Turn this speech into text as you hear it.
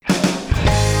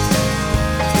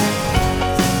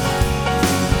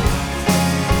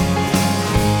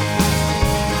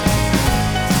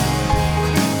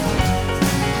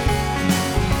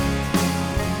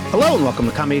and welcome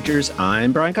to Commagers.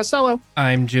 I'm Brian Costello.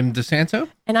 I'm Jim DeSanto.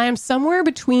 And I am somewhere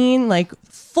between like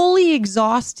fully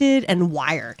exhausted and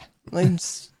wired. Like,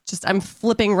 I'm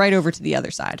flipping right over to the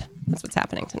other side. That's what's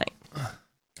happening tonight.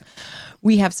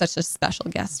 We have such a special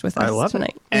guest with us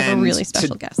tonight. We have a really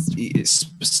special guest.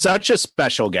 Such a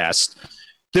special guest.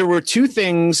 There were two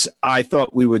things I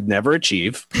thought we would never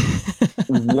achieve.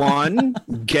 One,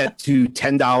 get to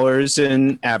 $10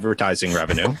 in advertising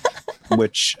revenue,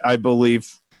 which I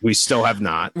believe we still have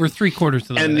not. We're 3/4 of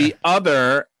the way. And the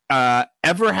other,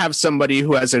 ever have somebody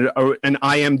who has an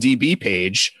IMDb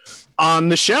page on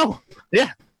the show.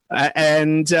 Yeah.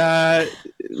 And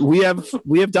we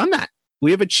have done that.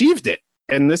 We have achieved it.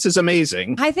 And this is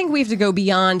amazing. I think we have to go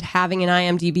beyond having an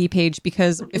IMDb page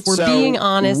because if we're being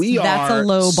honest, that's a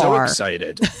low bar. So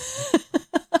excited.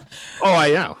 Oh,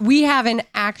 I know. We have an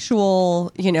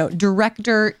actual,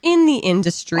 director in the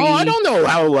industry. Oh, I don't know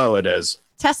how low it is.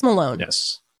 Tess Malone.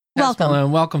 Yes.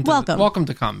 Welcome. Welcome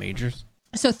to Com Majors.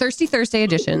 So Thirsty Thursday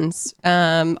editions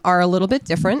are a little bit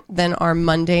different than our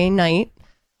Monday night,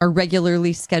 our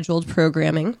regularly scheduled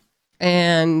programming.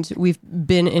 And we've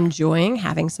been enjoying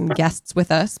having some guests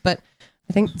with us. But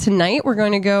I think tonight we're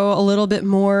going to go a little bit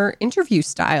more interview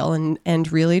style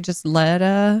and really just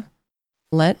let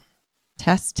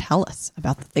Tess tell us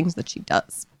about the things that she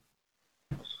does.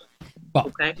 Well,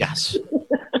 okay. Yes.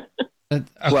 Okay.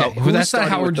 Well, that's not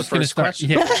how we're just going to start.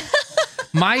 Yeah.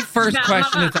 My first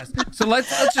question is this. So let's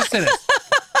just say this.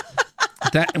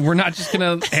 That we're not just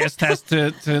going to ask Tess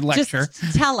to lecture.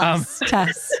 Just tell us,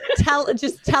 Tess. Tell us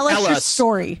your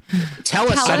story. Tell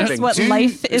us what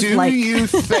life is like. Do you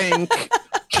think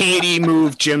Katie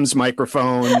moved Jim's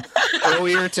microphone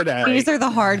earlier today? These are the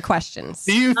hard questions.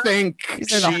 Do you think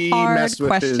these are the hard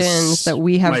questions that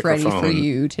we have ready for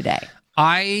you today?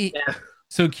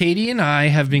 So Katie and I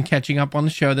have been catching up on the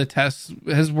show that Tess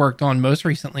has worked on most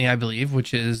recently, I believe,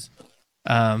 which is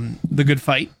The Good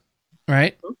Fight,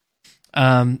 right?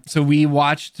 So we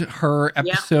watched her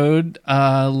episode.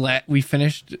 We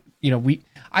finished,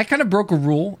 I kind of broke a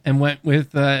rule and went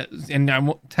with,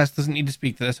 Tess doesn't need to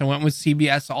speak to this. I went with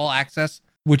CBS All Access,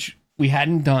 which we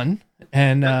hadn't done.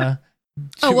 And,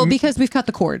 because we've cut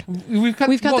the cord. We've cut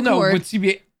the cord. But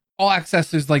CBS All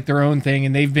Access is like their own thing,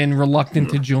 and they've been reluctant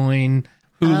to join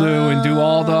Hulu and do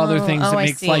all the other things that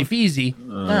makes life easy.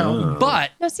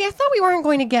 But no, see, I thought we weren't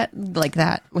going to get like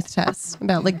that with Tess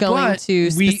about like going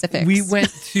to specifics. We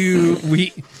went to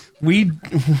we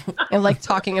and like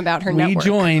talking about her network. We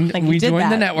joined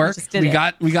the network.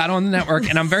 We got on the network,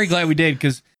 and I'm very glad we did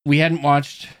because we hadn't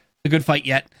watched The Good Fight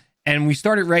yet. And we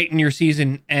started right in your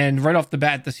season, and right off the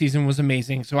bat, the season was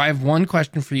amazing. So I have one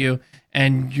question for you,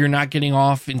 and you're not getting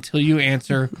off until you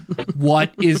answer.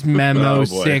 What is Memo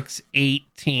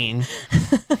 618?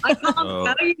 I can't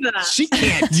tell you that. She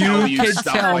can't tell you can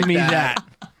stuff tell like me that.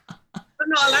 I'm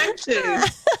not allowed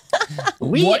to.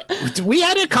 We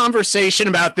had a conversation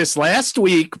about this last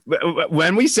week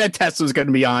when we said Tess was going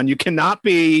to be on. You cannot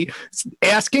be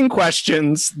asking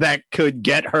questions that could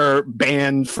get her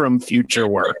banned from future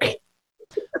work.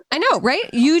 I know, right?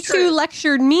 You two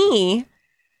lectured me.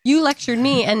 You lectured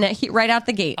me, and right out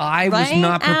the gate. I was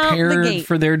not prepared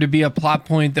for there to be a plot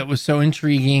point that was so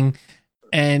intriguing,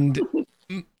 and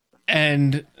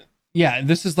yeah,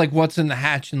 this is like what's in the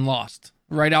hatch and Lost.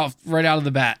 Right out of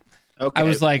the bat. Okay. I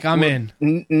was like, I'm in.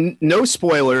 No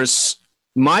spoilers.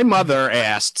 My mother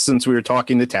asked, since we were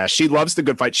talking to Tess, she loves The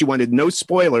Good Fight. She wanted no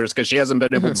spoilers because she hasn't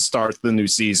been able to start the new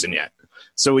season yet.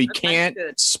 So we can't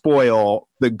spoil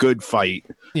The Good Fight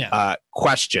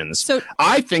questions. So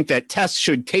I think that Tess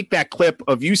should take that clip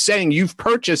of you saying you've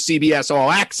purchased CBS All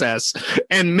Access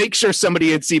and make sure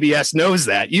somebody at CBS knows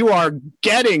that. You are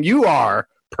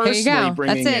personally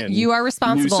bringing in you are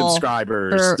responsible new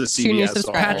subscribers to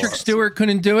CBS. Patrick Stewart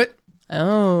couldn't do it.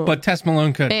 Oh, but Tess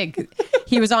Malone could. Big.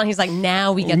 He was on. He's like,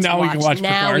 now we get to watch.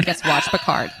 Now we get to watch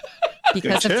Picard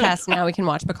because of Tess. Now we can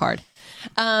watch Picard.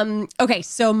 Okay,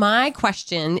 so my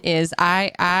question is,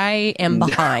 I am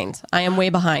behind. I am way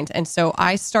behind, and so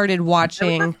I started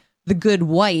watching The Good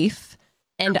Wife,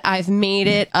 and I've made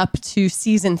it up to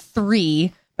season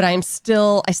 3. But I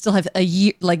still have a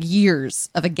year, like years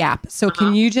of a gap. So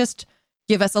can you just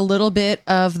give us a little bit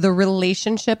of the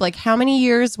relationship? Like how many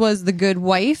years was The Good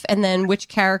Wife, and then which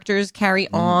characters carry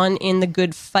on in The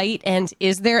Good Fight? And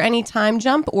is there any time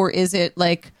jump, or is it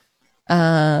like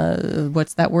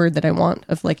what's that word that I want?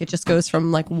 Of like it just goes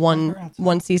from like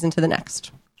one season to the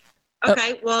next.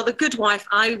 Okay, well, The Good Wife,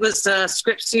 I was a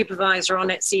script supervisor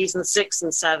on it season 6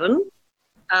 and 7.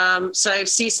 So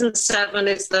season 7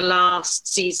 is the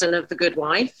last season of The Good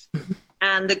Wife.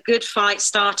 And The Good Fight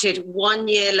started 1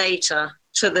 year later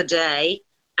to the day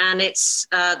And it's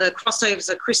the crossovers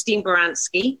are Christine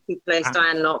Baranski, who plays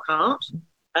Diane Lockhart.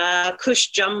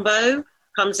 Cush Jumbo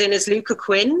comes in as Luca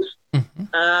Quinn.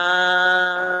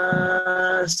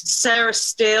 Sarah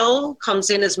Still comes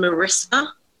in as Marissa.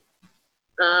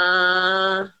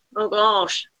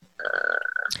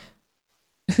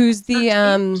 Who's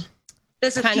the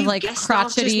there's a kind few of like guest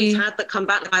crotchety we've had that come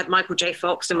back. I had Michael J.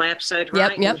 Fox in my episode,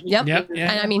 right? Yep.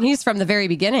 And I mean, he's from the very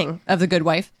beginning of The Good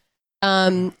Wife.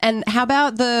 And how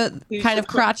about the kind of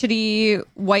crotchety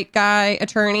white guy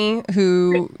attorney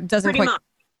who doesn't quite,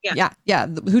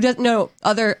 who doesn't know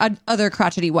other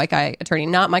crotchety white guy attorney,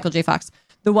 not Michael J. Fox,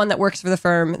 the one that works for the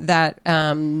firm that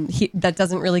that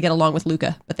doesn't really get along with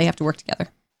Luca, but they have to work together.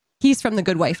 He's from The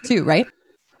Good Wife too, right?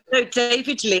 No,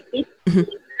 David Lee.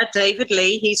 David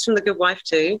Lee, he's from The Good Wife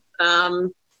too.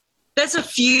 There's a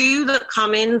few that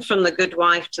come in from The Good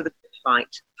Wife to The Good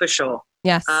Fight, for sure.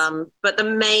 Yes. But the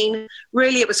main,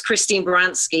 really, it was Christine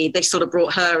Baranski. They sort of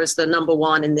brought her as the number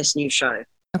one in this new show.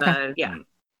 Okay. So, yeah.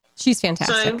 She's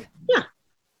fantastic. So, yeah.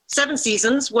 7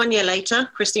 seasons, 1 year later,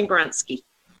 Christine Baranski.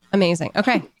 Amazing.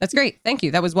 Okay. That's great. Thank you.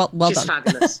 That was well she's done. She's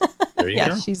fabulous. There you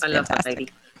go. She's I love that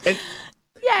fantastic. lady.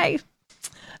 Yay.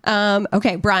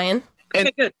 Okay, Brian. Okay,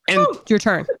 good. And your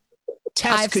turn.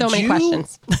 Tess, I have so many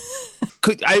questions.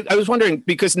 I was wondering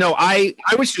because I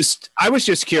was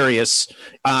just curious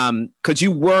because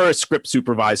you were a script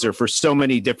supervisor for so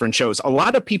many different shows. A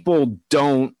lot of people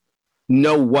don't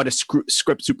know what a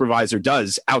script supervisor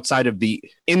does outside of the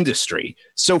industry.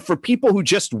 So for people who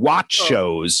just watch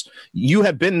shows, you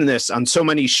have been in this on so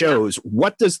many shows.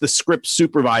 What does the script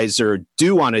supervisor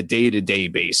do on a day-to-day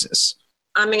basis?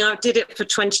 I mean, I did it for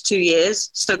 22 years,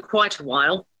 so quite a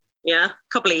while. Yeah, a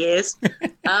couple of years.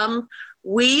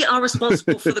 We are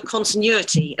responsible for the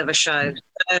continuity of a show.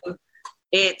 So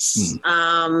it's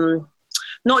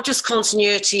not just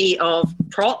continuity of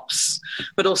props,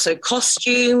 but also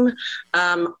costume,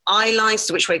 eye lines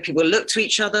to which way people look to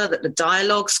each other, that the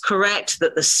dialogue's correct,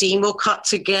 that the scene will cut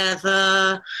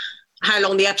together, how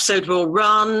long the episode will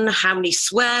run, how many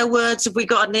swear words have we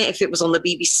got in it if it was on the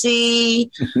BBC.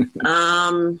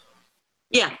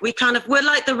 Yeah, we're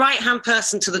like the right-hand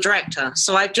person to the director.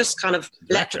 So I've just kind of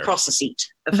leapt across the seat,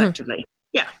 effectively.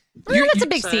 Yeah. That's a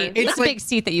big seat. It's a big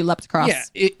seat that you leapt across. Yeah,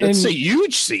 it's a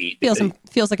huge seat.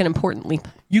 Feels like an important leap.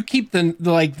 You keep the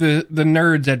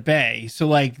nerds at bay. So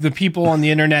like the people on the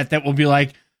internet that will be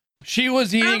like, she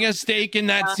was eating a steak in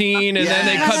that scene, and then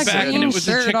they cut back and it was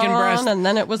a chicken breast, and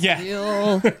then it was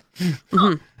veal.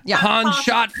 Yeah. Han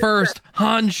shot first.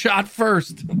 Now,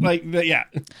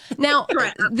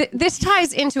 this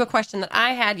ties into a question that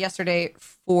I had yesterday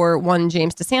for one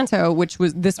James DeSanto, which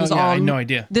was I had no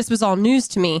idea. This was all news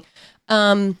to me.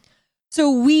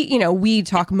 So we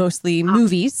talk mostly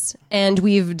movies, and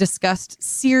we've discussed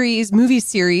movie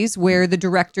series where the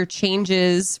director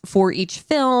changes for each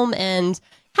film and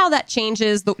how that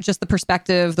changes just the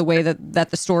perspective, the way that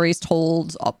the story is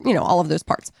told, all of those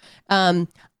parts.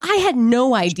 I had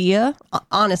no idea,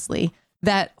 honestly,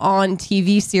 that on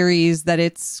TV series that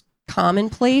it's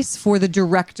commonplace for the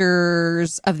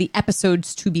directors of the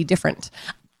episodes to be different.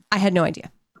 I had no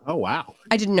idea. Oh, wow.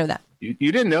 I didn't know that.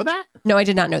 You didn't know that? No, I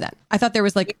did not know that. I thought there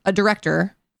was like a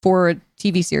director for a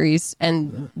TV series,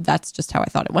 and that's just how I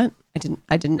thought it went. I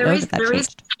didn't know that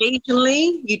changed. You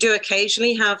do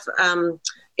occasionally have,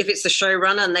 if it's the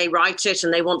showrunner and they write it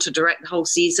and they want to direct the whole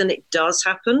season, it does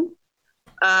happen.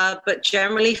 But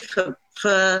generally for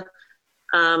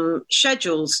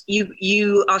schedules,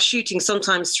 you are shooting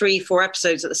sometimes 3-4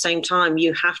 episodes at the same time.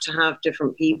 You have to have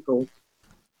different people.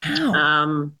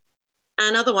 Wow.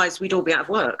 And otherwise we'd all be out of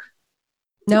work.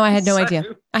 No, I had no idea.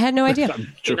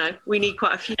 We need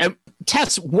quite a few. And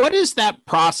Tess, what is that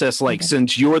process like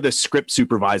since you're the script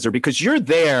supervisor? Because you're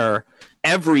there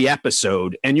every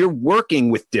episode and you're working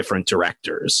with different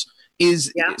directors.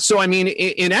 So, I mean,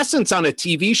 in essence, on a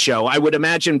TV show, I would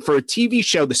imagine for a TV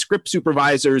show, the script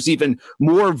supervisor is even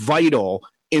more vital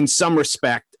in some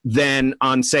respect than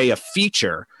on, say, a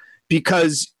feature,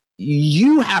 because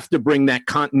you have to bring that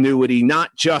continuity,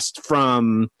 not just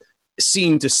from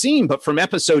scene to scene, but from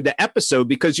episode to episode,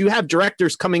 because you have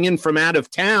directors coming in from out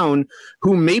of town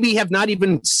who maybe have not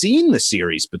even seen the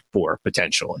series before,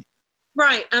 potentially.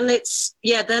 Right. And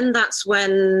then that's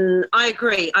when I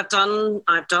agree. I've done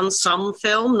some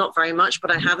film, not very much, but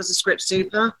I have as a script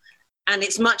super. And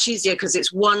it's much easier because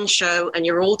it's one show and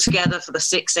you're all together for the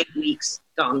 6-8 weeks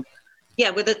done. Yeah.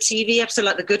 With a TV episode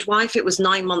like The Good Wife, it was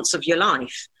 9 months of your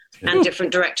life and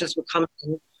different directors would come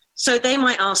in. So they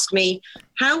might ask me,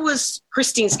 how was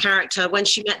Christine's character when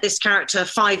she met this character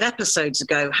 5 episodes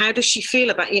ago? How does she feel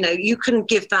about, you can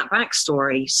give that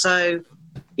backstory. So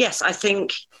yes, I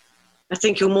think I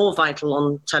think you're more vital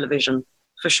on television,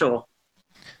 for sure.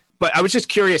 But I was just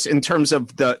curious in terms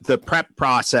of the prep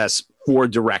process for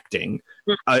directing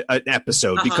an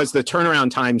episode, because the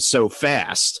turnaround time's so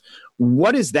fast.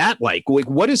 What is that like?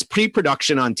 What is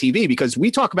pre-production on TV? Because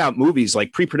we talk about movies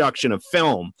like pre-production of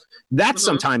film. That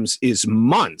sometimes is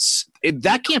months.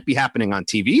 That can't be happening on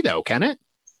TV, though, can it?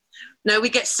 No, we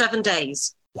get 7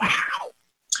 days. Wow.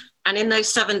 And in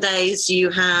those 7 days, you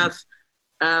have,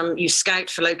 you scout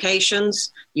for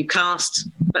locations, you cast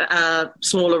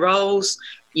smaller roles,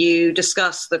 you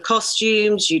discuss the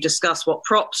costumes, you discuss what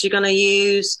props you're going to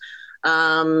use.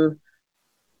 I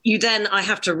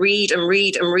have to read and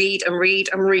read and read and read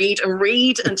and read and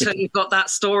read until you've got that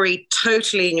story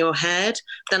totally in your head.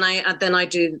 Then I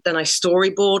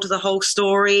storyboard the whole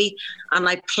story, and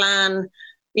I plan,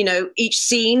 each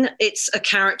scene, it's a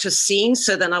character's scene.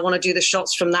 So then I want to do the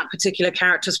shots from that particular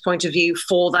character's point of view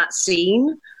for that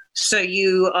scene. So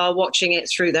you are watching it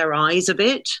through their eyes a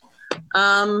bit.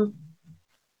 And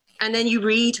then you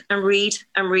read and read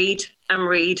and read and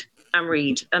read and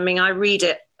read. I mean, I read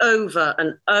it over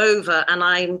and over,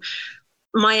 and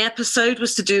my episode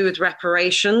was to do with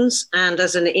reparations, and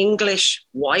as an English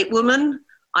white woman,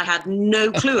 I had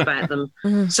no clue about them.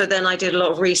 So then I did a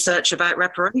lot of research about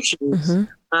reparations,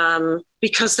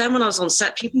 because then when I was on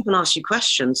set, people can ask you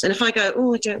questions, and if I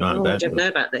go, I don't know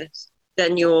about this,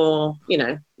 then you're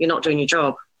not doing your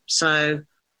job. So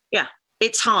yeah,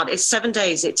 it's hard. It's 7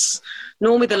 days. It's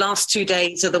normally the last 2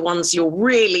 days are the ones you're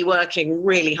really working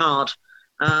really hard.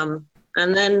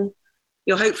 And then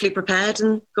you're hopefully prepared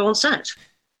and go on set.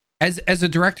 As a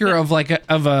director of a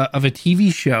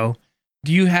TV show,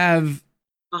 do you have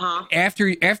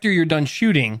after you're done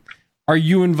shooting, are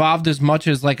you involved as much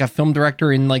as like a film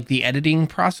director in like the editing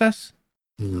process?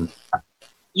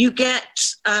 You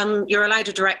get you're allowed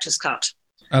a director's cut.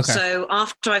 Okay. So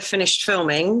after I finished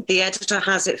filming, the editor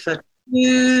has it for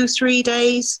 2-3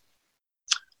 days,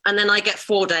 and then I get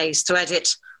 4 days to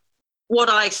edit what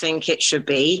I think it should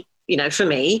be, for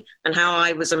me, and how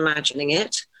I was imagining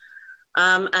it.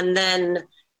 And then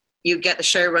you get the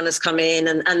showrunners come in,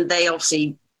 and they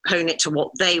obviously hone it to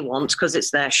what they want because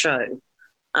it's their show.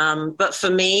 But for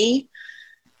me,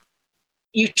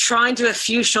 you try and do a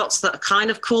few shots that are kind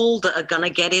of cool, that are going to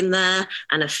get in there,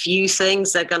 and a few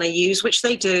things they're going to use, which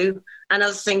they do, and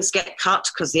other things get cut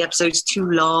because the episode's too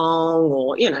long,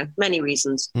 or, many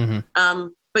reasons.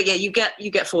 But yeah, you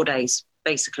get 4 days,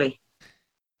 basically.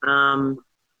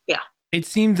 It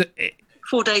seems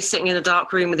 4 days sitting in a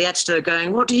dark room with the editor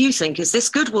going, "What do you think? Is this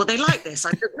good? Will they like this?"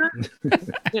 I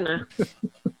don't know.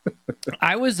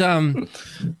 I was I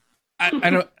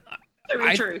don't.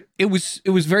 Very true. It was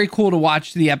very cool to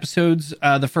watch the episodes,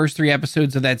 the first 3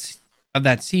 episodes of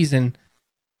that season,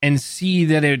 and see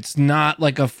that it's not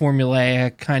like a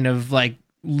formulaic kind of like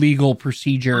legal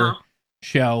procedure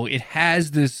show. It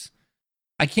has this.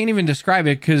 I can't even describe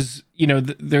it because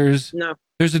there's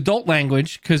adult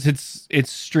language because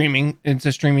it's streaming. It's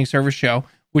a streaming service show,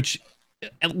 which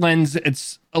lends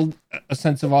a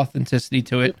sense of authenticity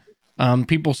to it.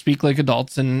 People speak like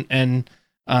adults and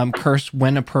curse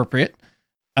when appropriate.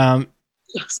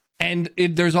 Yes. And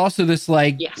there's also this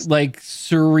like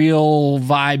surreal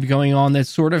vibe going on that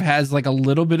sort of has like a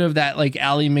little bit of that like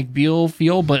Ally McBeal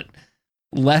feel, but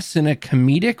less in a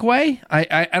comedic way.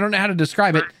 I don't know how to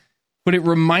describe it, but it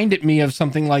reminded me of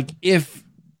something like if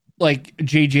like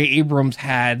J.J. Abrams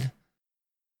had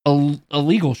a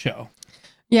legal show.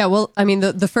 Yeah, well, I mean,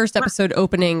 the first episode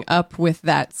opening up with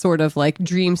that sort of like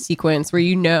dream sequence where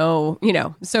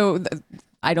so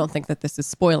I don't think that this is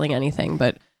spoiling anything,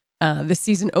 but this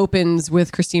season opens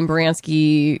with Christine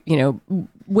Baranski,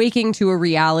 waking to a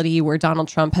reality where Donald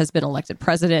Trump has been elected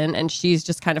president, and she's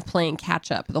just kind of playing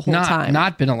catch up the whole time.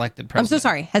 Not been elected president. I'm so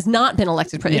sorry. Has not been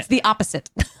elected president. Yeah. It's the opposite.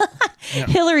 Yeah.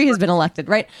 Hillary has been elected,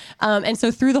 right? And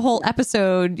so through the whole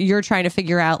episode, you're trying to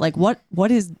figure out like what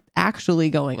is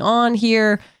actually going on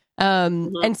here.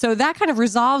 And so that kind of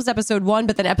resolves episode 1,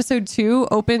 but then episode 2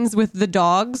 opens with the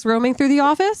dogs roaming through the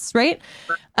office, right?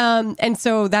 And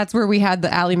so that's where we had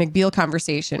the Ally McBeal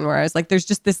conversation, where I was like, there's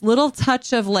just this little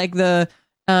touch of like the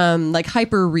like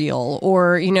hyper real,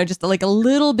 or just like a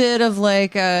little bit of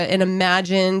like an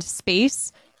imagined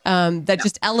space that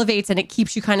just elevates, and it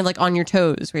keeps you kind of like on your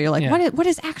toes, where you're like, what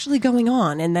is actually going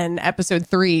on? And then episode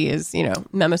 3 is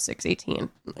Memo 618.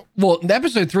 Well, the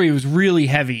episode 3 was really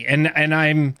heavy, and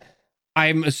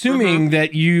I'm assuming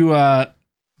that you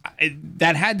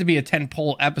that had to be a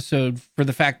 10-pole episode for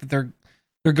the fact that they're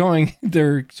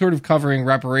sort of covering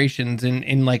reparations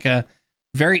in like a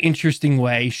very interesting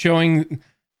way, showing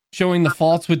the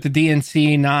faults with the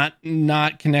DNC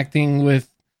not connecting with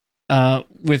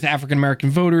with African American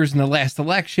voters in the last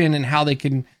election and how they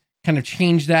can kind of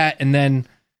change that, and then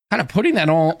kind of putting that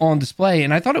all on display.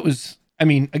 And I thought it was, I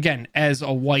mean, again, as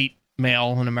a white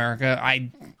male in America,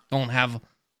 I don't have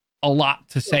a lot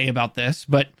to say about this,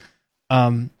 but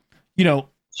you know,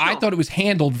 I thought it was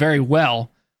handled very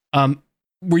well.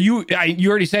 Were you? You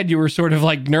already said you were sort of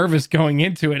like nervous going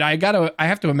into it. I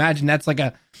have to imagine that's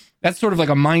sort of like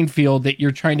a minefield that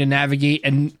you're trying to navigate.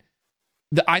 And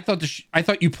I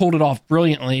thought you pulled it off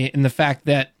brilliantly in the fact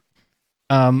that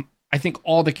I think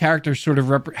all the characters sort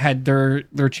of had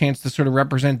their chance to sort of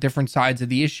represent different sides of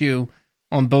the issue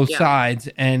on both sides,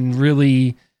 and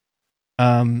really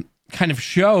kind of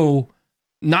show,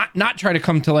 not try to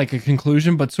come to like a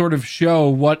conclusion, but sort of show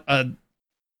what a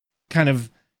kind of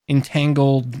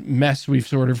entangled mess we've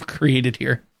sort of created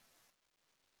here.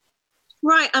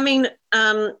 Right. I mean,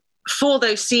 for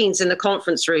those scenes in the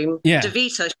conference room,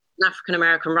 Davita, an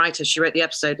African-American writer, she wrote the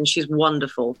episode and she's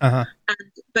wonderful. And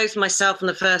both myself and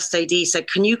the first AD said,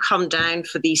 can you come down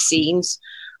for these scenes?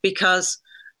 Because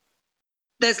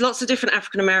there's lots of different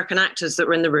African-American actors that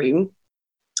were in the room,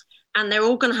 and they're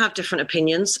all going to have different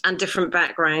opinions and different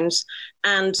backgrounds.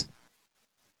 And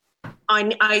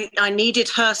I needed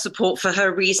her support for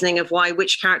her reasoning of why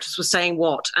which characters were saying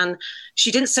what. And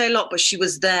she didn't say a lot, but she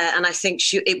was there. And I think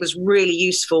it was really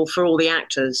useful for all the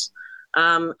actors.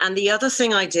 And the other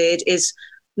thing I did is,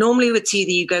 normally with TV,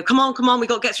 you go, come on, we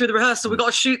got to get through the rehearsal. We got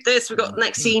to shoot this. We got the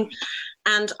next scene.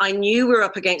 And I knew we were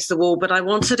up against the wall, but I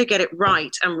wanted to get it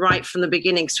right, and right from the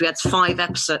beginning. So we had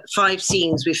 5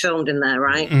 scenes we filmed in there,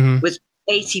 right? With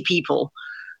 80 people.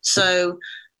 So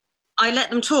I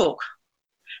let them talk,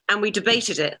 and we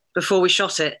debated it before we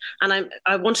shot it. And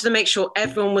I wanted to make sure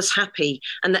everyone was happy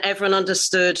and that everyone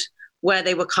understood where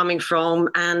they were coming from.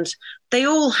 And they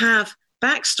all have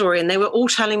backstory, and they were all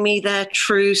telling me their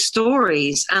true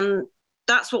stories. And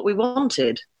that's what we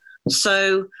wanted.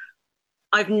 So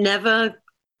I've never,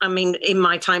 I mean, in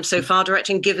my time so far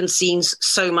directing, given scenes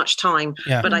so much time,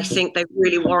 but I think they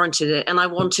really warranted it. And I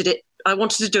wanted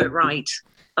to do it right.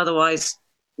 Otherwise,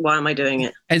 why am I doing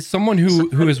it? As someone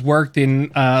who has worked in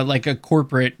like a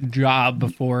corporate job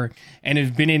before and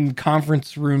has been in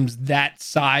conference rooms that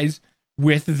size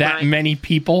with that many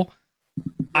people,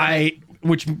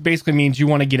 which basically means you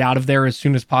want to get out of there as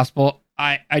soon as possible.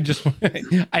 I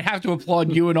have to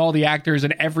applaud you and all the actors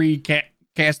and every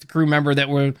cast crew member that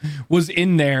was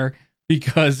in there,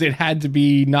 because it had to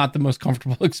be not the most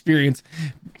comfortable experience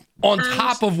on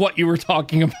top of what you were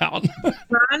talking about.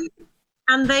 Right.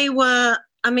 And they were,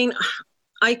 I mean,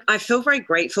 I feel very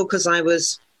grateful because I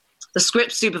was the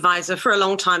script supervisor for a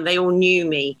long time. They all knew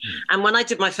me. And when I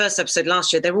did my first episode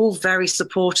last year, they were all very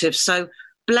supportive. So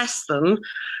bless them,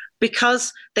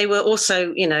 because they were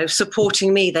also, you know,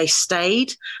 supporting me. They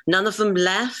stayed. None of them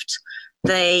left.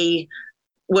 They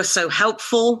were so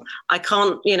helpful. I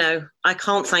can't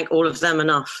thank all of them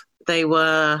enough. They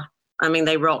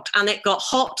rocked. And it got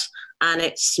hot and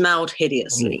it smelled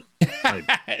hideously.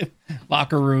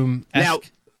 Locker room. Now,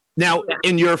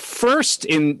 in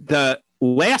the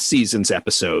last season's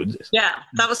episode. Yeah,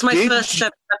 that was my first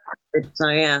episode. So,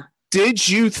 yeah. Did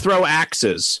you throw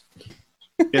axes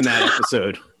in that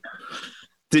episode?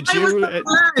 Did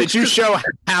you show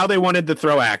how they wanted to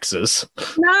throw axes?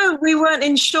 No, we weren't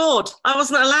insured. I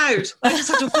wasn't allowed. I just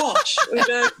had to watch.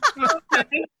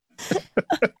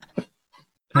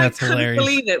 That's hilarious. I couldn't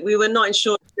believe it. We were not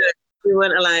insured. We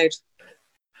weren't allowed.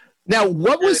 Now,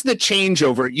 what was the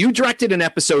changeover? You directed an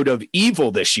episode of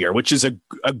Evil this year, which is a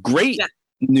great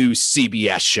new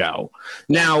CBS show.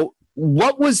 Now,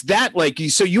 what was that like?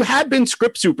 So you had been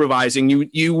script supervising.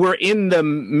 You were in the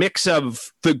mix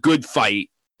of The Good Fight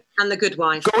and The Good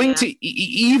Wife. Going to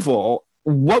Evil,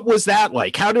 what was that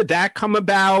like? How did that come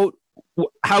about?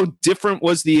 How different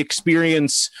was the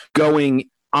experience going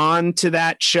on to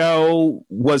that show?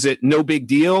 Was it no big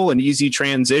deal, an easy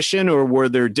transition, or were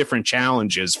there different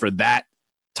challenges for that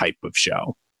type of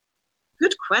show?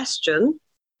 Good question.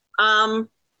 The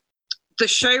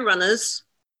showrunners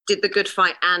did The Good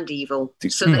Fight and Evil.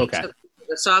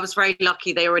 So I was very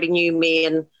lucky. They already knew me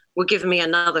and were giving me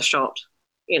another shot,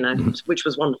 which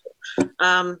was wonderful.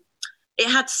 It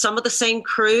had some of the same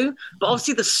crew, but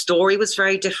obviously the story was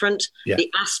very different. Yeah.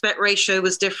 The aspect ratio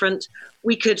was different.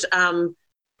 We could,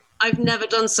 I've never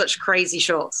done such crazy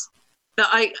shots. But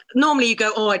normally you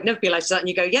go, I'd never be allowed to do that. And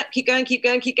you go, yep, keep going.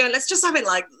 Let's just have it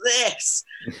like this.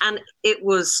 And it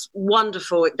was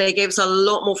wonderful. They gave us a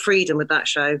lot more freedom with that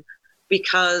show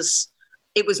because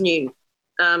it was new.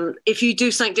 If you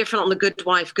do something different on The Good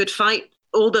Wife, Good Fight,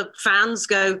 all the fans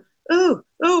go, oh,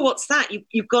 what's that?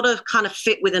 You've got to kind of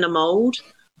fit within a mold.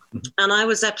 and I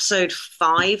was episode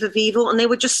 5 of Evil, and they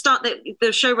would just the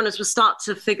showrunners would start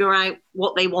to figure out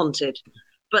what they wanted,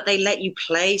 but they let you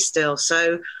play still.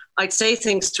 So I'd say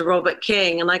things to Robert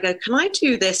King, and I go, "Can I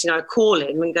do this?" I call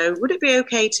him and go, "Would it be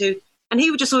okay to?" And he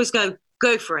would just always go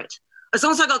for it. As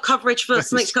long as I got coverage for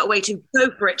Snake's Cut Away to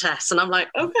go for it, Tess. And I'm like,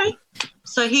 okay.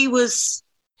 So he was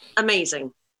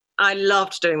amazing. I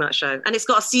loved doing that show. And it's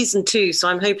got a season 2, so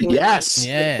I'm hoping. Yes.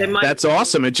 That's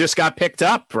awesome. It just got picked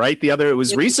up, right?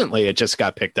 Recently it just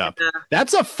got picked up. Yeah.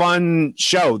 That's a fun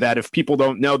show that if people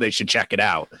don't know, they should check it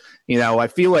out. I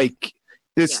feel like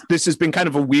this has been kind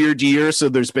of a weird year, so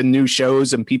there's been new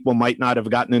shows and people might not have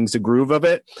gotten into the groove of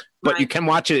it, but you can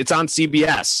watch it. It's on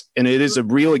CBS, and it is a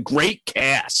really great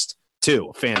cast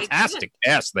too. Fantastic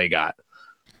cast they got.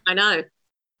 I know.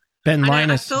 Ben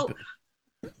Linus.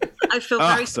 I feel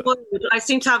very spoiled. I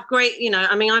seem to have great,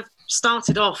 I've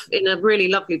started off in a really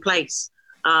lovely place.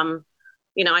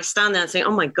 I stand there and think,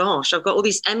 oh my gosh, I've got all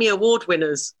these Emmy Award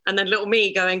winners. And then little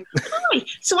me going, hi,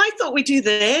 so I thought we'd do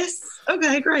this.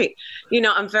 Okay, great.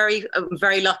 I'm very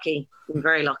lucky. I'm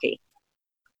very lucky.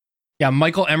 Yeah,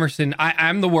 Michael Emerson.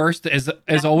 I'm the worst as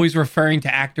always referring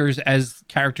to actors as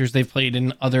characters they've played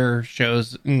in other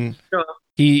shows. And sure.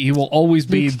 He will always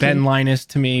be Ben Linus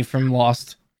to me from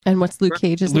Lost. And what's Luke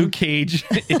Cage's name? Luke Cage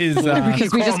is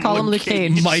because we just call him Luke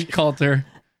Cage. Mike Coulter.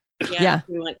 Yeah.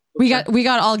 We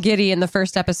got all giddy in the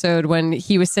first episode when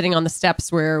he was sitting on the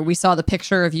steps where we saw the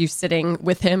picture of you sitting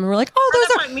with him. And we're like, oh,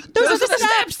 those are the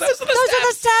steps. Those are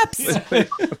the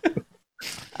steps.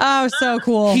 Oh, so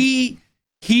cool. He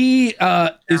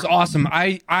is awesome.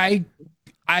 I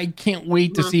can't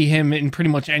wait to see him in pretty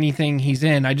much anything he's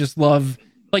in. I just love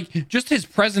just his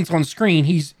presence on screen.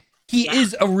 He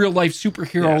is a real life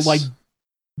superhero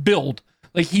build.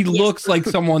 He looks like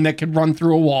someone that could run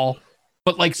through a wall,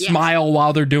 but smile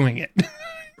while they're doing it.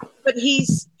 But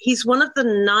he's one of the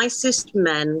nicest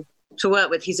men to work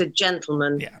with. He's a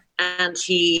gentleman, and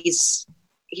he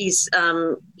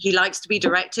likes to be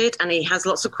directed, and he has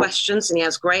lots of questions, and he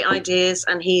has great ideas,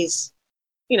 and he's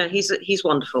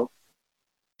wonderful.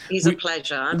 He's a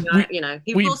pleasure.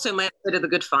 He was also my episode of The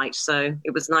Good Fight, so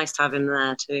it was nice to have him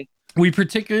there too. We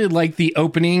particularly like the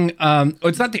opening.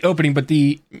 It's not the opening, but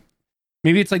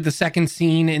maybe it's the second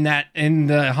scene in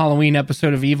the Halloween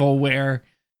episode of Evil where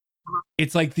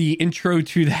it's the intro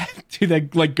to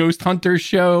that Ghost Hunter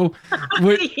show,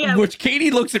 which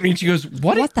Katie looks at me and she goes,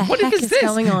 "What is this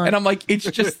going on?" And I'm like, "It's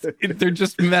just they're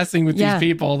just messing with these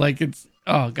people." It's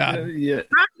oh god, It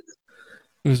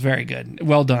was very good.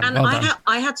 Well done. And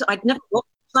I'd never watched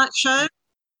that show.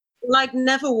 I'd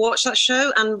never watched that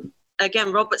show, and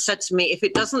again, Robert said to me, if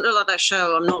it doesn't look like that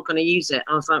show, I'm not going to use it.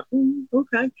 I was like,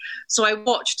 okay. So I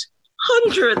watched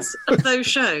hundreds of those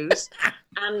shows,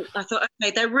 and I thought, okay,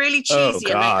 they're really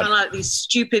cheesy, and they're kind of like these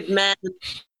stupid men,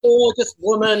 or just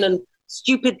women, and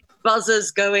stupid buzzers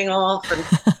going off. And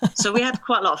so we had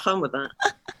quite a lot of fun with that.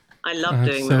 I love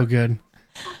doing that. So good.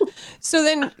 So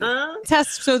then,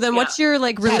 Tess. What's your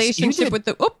relationship with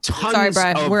the? Oh, sorry,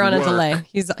 Bri. We're on a delay.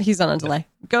 He's on a delay.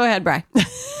 Go ahead, Bri.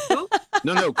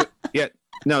 No. Yeah.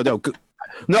 No.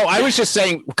 No, I was just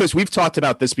saying, because we've talked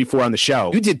about this before on the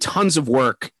show. You did tons of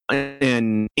work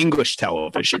in English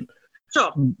television.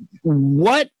 Sure.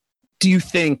 What do you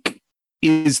think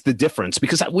is the difference?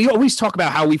 Because we always talk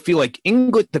about how we feel like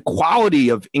the quality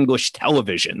of English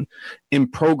television in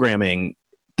programming,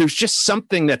 there's just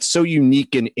something that's so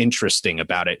unique and interesting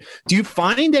about it. Do you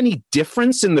find any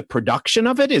difference in the production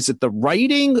of it? Is it the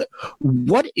writing?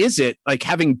 What is it like,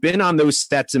 having been on those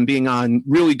sets and being on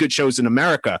really good shows in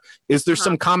America? Is there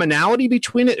some commonality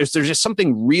between it? Is there just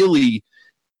something really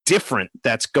different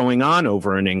that's going on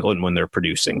over in England when they're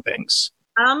producing things?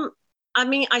 I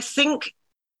think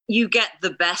you get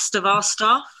the best of our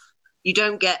stuff. You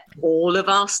don't get all of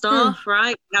our stuff,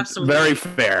 right? We have some very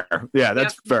fair. Yeah,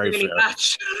 that's very fair. Bad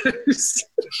shows,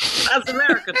 as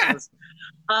America does.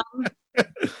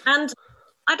 And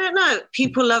I don't know.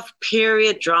 People love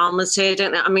period dramas here,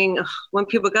 don't they? I mean, when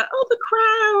people go, "Oh, The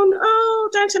Crown," "Oh,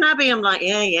 Downton Abbey," I'm like,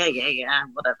 yeah,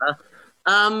 whatever.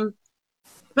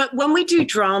 But when we do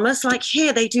dramas, like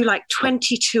here, they do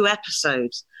 22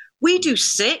 episodes. We do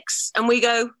 6, and we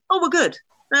go, "Oh, we're good.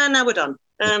 Now we're done.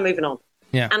 Moving on."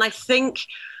 Yeah. And I think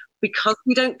because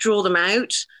we don't draw them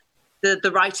out,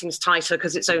 the writing's tighter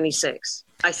because it's only 6.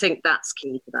 I think that's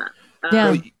key to that.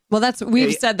 Well,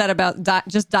 we've said that about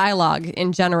just dialogue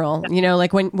in general. Yeah.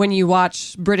 When you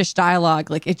watch British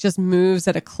dialogue, it just moves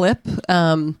at a clip.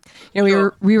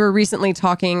 We were recently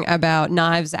talking about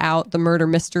Knives Out, the murder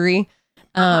mystery,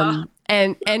 and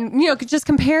just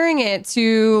comparing it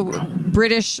to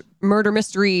British murder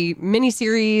mystery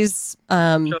miniseries.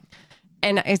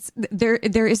 it's there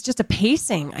is just a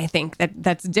pacing, I think,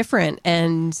 that's different.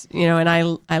 And, and I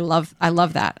love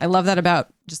that. I love that about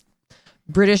just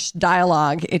British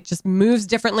dialogue. It just moves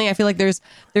differently. I feel like there's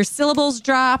syllables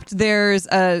dropped. There's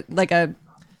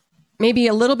maybe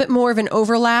a little bit more of an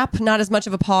overlap, not as much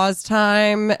of a pause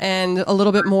time, and a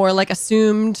little bit more like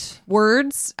assumed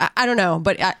words. I don't know,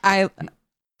 but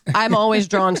I'm always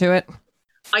drawn to it.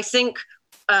 I think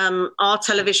our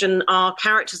television, our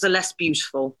characters are less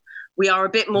beautiful. We are a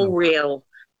bit more real.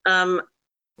 I'm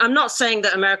not saying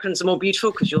that Americans are more beautiful,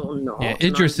 because you're not. Yeah,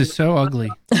 Idris is so ugly.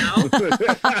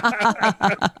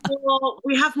 Well,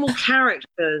 we have more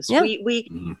characters. Yeah.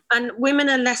 And women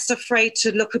are less afraid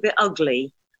to look a bit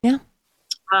ugly. Yeah.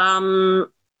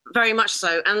 Very much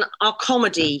so. And our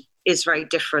comedy is very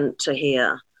different to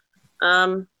here.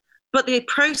 But the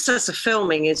process of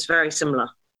filming is very similar.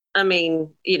 I mean,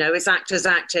 it's actors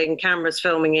acting, cameras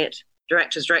filming it,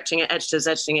 directors directing it, editors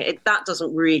editing it. That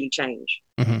doesn't really change.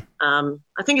 Mm-hmm.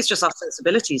 I think it's just our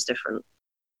sensibility is different.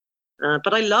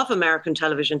 But I love American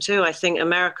television too. I think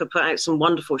America put out some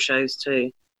wonderful shows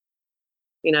too.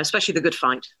 Especially The Good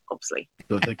Fight, obviously.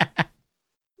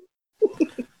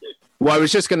 Well, I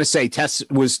was just going to say, Tess,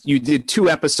 you did 2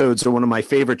 episodes of one of my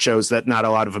favorite shows that not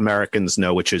a lot of Americans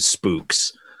know, which is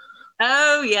Spooks.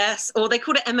 Oh, yes. Or they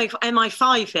call it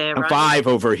MI5 here, right? 5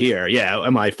 over here. Yeah,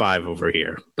 MI5 over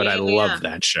here. But I love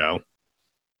that show.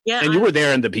 Yeah. And you were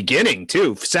there in the beginning,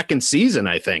 too. 2nd season,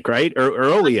 I think, right? Or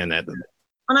early in it.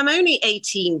 And I'm only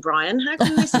 18, Brian. How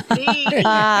can this be?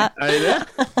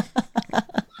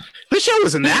 The show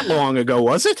wasn't that long ago,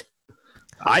 was it?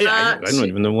 I don't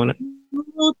even know when it...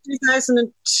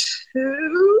 2002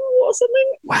 or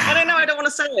something? Wow. I don't know. I don't want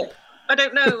to say it. I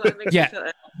don't know.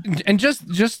 Yeah. And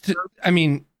just to, I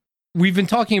mean, we've been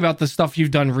talking about the stuff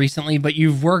you've done recently, but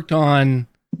you've worked on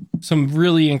some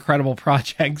really incredible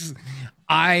projects.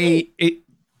 It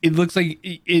looks like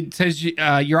it says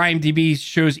your IMDb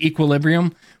shows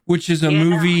Equilibrium, which is a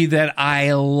movie that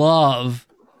I love.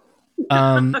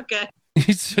 Okay.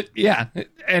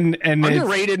 And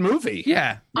underrated movie.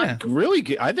 Yeah. I think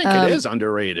it is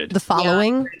underrated. The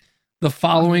Following. The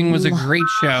Following was a great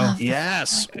show.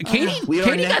 Yes. Katie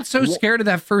got so scared of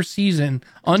that first season,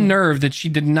 unnerved, that she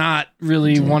did not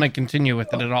really want to continue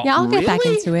with it at all. Yeah, I'll get back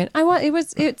into it.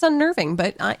 It's unnerving,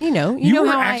 but you know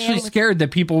were how actually scared that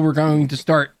people were going to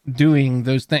start doing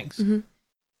those things. Mm-hmm.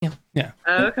 Yeah.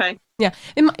 Oh, okay. Yeah.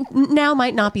 Now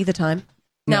might not be the time.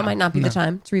 Now might not be the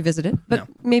time to revisit it, but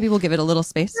maybe we'll give it a little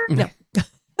space. No.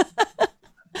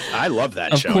 I love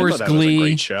that show. Of course, that Glee. was a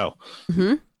great show.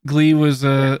 Mm-hmm. Glee was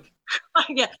a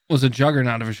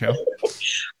juggernaut of a show.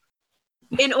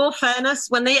 In all fairness,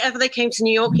 whenever they came to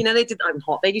New York, they did I'm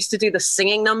Hot. They used to do the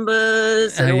singing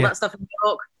numbers and all that stuff in New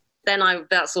York. Then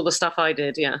that's all the stuff I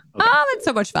did. Yeah. Okay. Oh, that's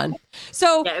so much fun.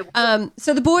 So,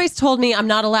 so the boys told me I'm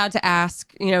not allowed to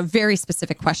ask, very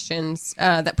specific questions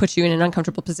that put you in an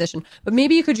uncomfortable position. But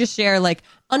maybe you could just share like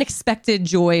unexpected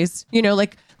joys,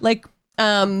 like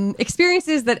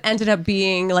experiences that ended up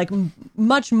being like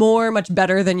much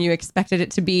better than you expected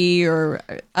it to be, or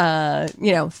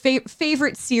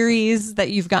favorite series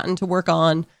that you've gotten to work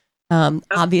on.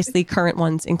 Obviously, current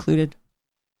ones included.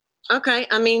 Okay.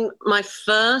 I mean, my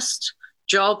first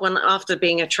job after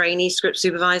being a trainee script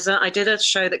supervisor, I did a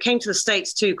show that came to the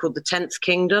States too called The 10th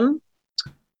Kingdom.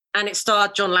 And it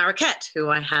starred John Larroquette, who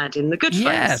I had in the Good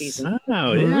Fight season.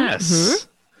 Oh, yes.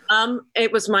 Mm-hmm.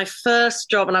 It was my first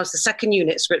job, and I was the second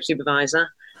unit script supervisor.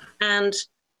 And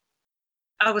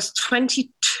I was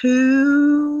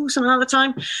 22, something at the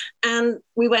time. And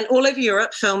we went all over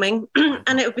Europe filming.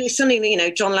 And it would be something,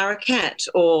 John Larroquette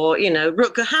or,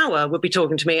 Rutger Hauer would be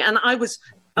talking to me. And I was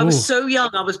so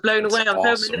young. I was blown away. I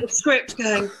was awesome. My little script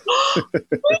going, oh my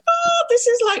God, this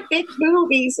is like big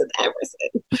movies and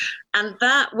everything. And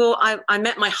I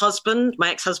met my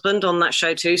ex-husband on that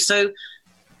show too. So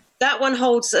that one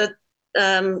holds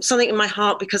something in my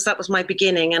heart because that was my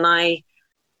beginning, and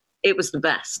it was the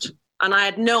best. And I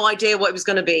had no idea what it was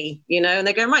going to be, and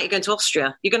they're going, right, you're going to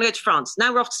Austria. You're going to go to France.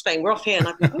 Now we're off to Spain. We're off here. And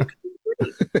I'm like,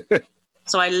 okay.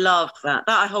 So I loved that.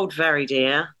 That I hold very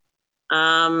dear.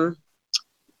 Trying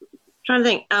to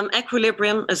think.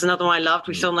 Equilibrium is another one I loved.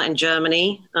 We filmed that in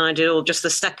Germany, and I did just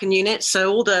the second unit.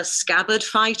 So all the scabbard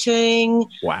fighting.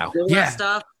 Wow. All that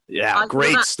stuff. Yeah,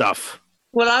 great stuff.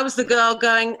 Well, I was the girl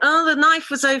going, oh, the knife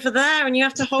was over there and you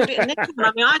have to hold it in it.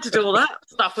 I mean, I had to do all that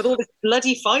stuff with all this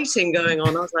bloody fighting going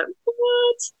on. I was like,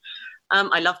 what?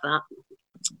 I love that.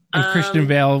 And Christian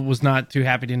Bale was not too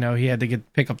happy to know he had to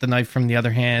pick up the knife from the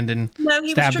other hand and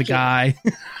stab the guy.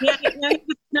 Yeah,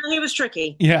 he was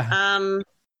tricky. Yeah.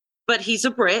 But he's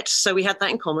a Brit, so we had that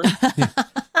in common.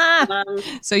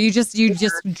 So you just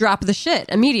drop the shit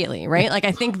immediately, right? Like,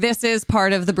 I think this is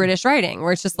part of the British writing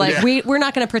where it's just like, we're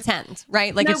not going to pretend,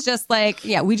 right? Like, it's just like,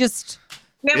 we just...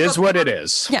 It is what it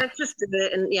is. Yeah. Let's just do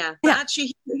it. And but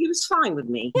actually, he was fine with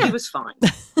me. Yeah. He was fine.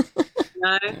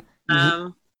 But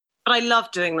I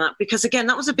love doing that because, again,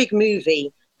 that was a big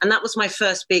movie. And that was my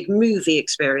first big movie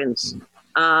experience.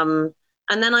 And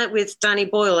then with Danny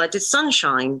Boyle, I did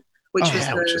Sunshine, which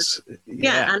was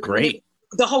great.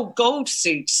 The whole gold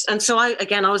suits. And so I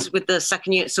was with the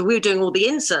second unit. So we were doing all the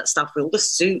insert stuff with all the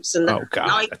suits and the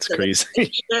that's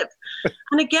crazy.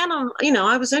 And again,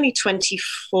 I was only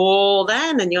 24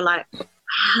 then, and you're like,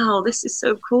 wow, this is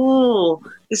so cool.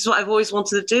 This is what I've always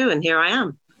wanted to do, and here I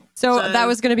am. So that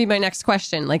was going to be my next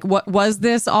question. Like, what was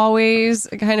this always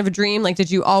kind of a dream? Like, did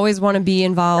you always want to be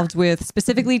involved with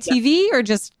specifically TV or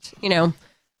just, No,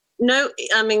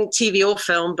 I mean, TV or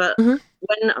film, but when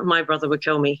my brother would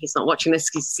kill me, he's not watching this,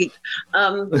 he's asleep.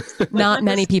 Not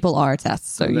many people are, Tess,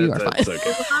 so you are fine.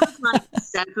 Okay. I was like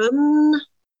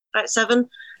about 7,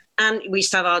 and we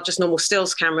used to have our just normal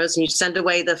stills cameras, and you'd send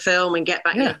away the film and get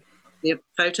back your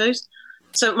photos.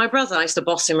 So my brother, I used to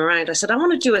boss him around. I said, I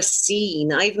want to do a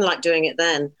scene. I even liked doing it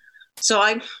then. So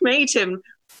I made him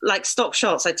like stop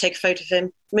shots. I'd take a photo of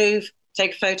him, move,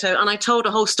 take a photo. And I told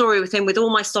a whole story with him with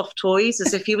all my soft toys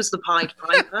as if he was the Pied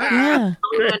Piper. I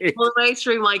went all the way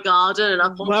through my garden and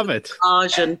up on the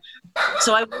garage. And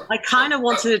so I kind of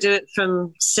wanted to do it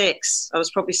from 6. I was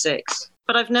probably 6.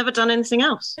 But I've never done anything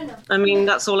else. I mean,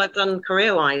 that's all I've done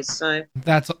career-wise. So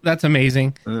that's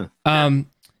amazing.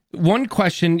 One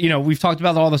question, we've talked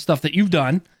about all the stuff that you've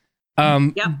done,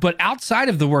 but outside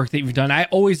of the work that you've done, I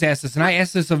always ask this, and I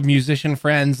ask this of musician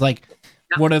friends, like,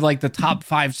 what are like the top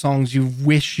 5 songs you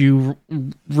wish you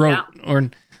wrote?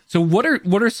 So what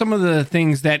are some of the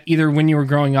things that either when you were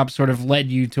growing up sort of led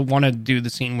you to want to do the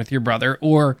scene with your brother,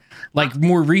 or like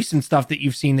more recent stuff that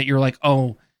you've seen that you're like,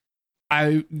 oh,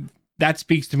 that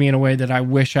speaks to me in a way that I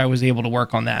wish I was able to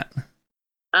work on that?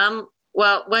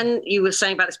 Well, when you were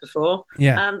saying about this before,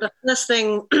 the first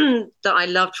thing that I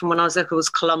loved from when I was little was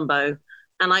Columbo,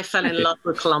 and I fell in love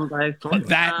with Columbo.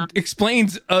 That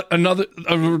explains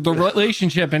the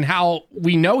relationship and how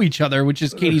we know each other, which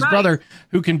is Katie's brother,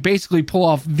 who can basically pull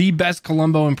off the best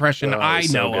Columbo impression I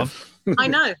know of. I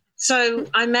know. So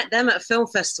I met them at a film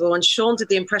festival, and Sean did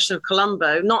the impression of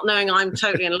Columbo, not knowing I'm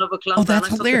totally in love with Columbo. Oh, that's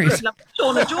hilarious.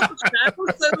 Sean and George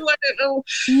now.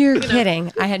 You're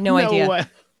kidding. I had no idea. Way.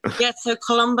 Yeah, so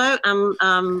Columbo,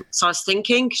 so I was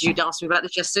thinking, because you'd asked me about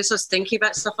this yesterday, so I was thinking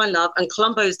about stuff I love, and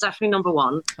Columbo is definitely number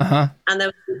 1. And there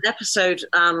was an episode,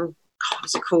 what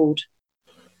was it called?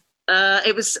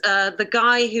 It was the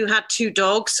guy who had 2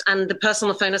 dogs, and the person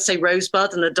on the phone would say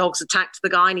Rosebud, and the dogs attacked the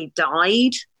guy, and he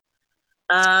died.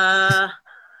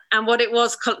 And what it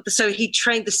was, so he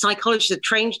trained the psychologist,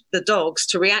 trained the dogs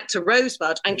to react to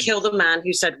Rosebud and kill the man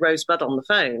who said Rosebud on the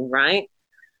phone, right?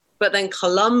 But then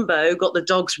Columbo got the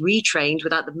dogs retrained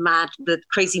without the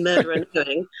crazy murderer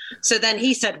knowing. So then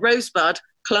he said Rosebud,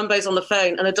 Columbo's on the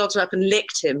phone, and the dogs went up and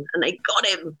licked him, and they got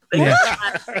him. And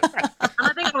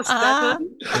I think I was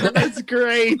 7. That's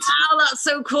great. Wow, that's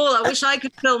so cool. I wish I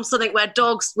could film something where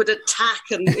dogs would attack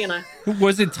and,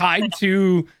 Was it tied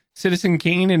to Citizen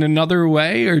Kane in another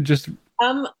way, or just...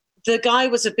 The guy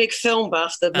was a big film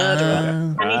buff, the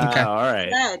murderer.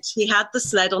 And he had the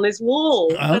sled on his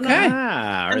wall. Okay.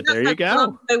 There you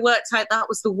go. They worked out that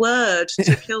was the word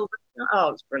to kill. It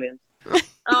was brilliant. Oh,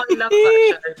 I love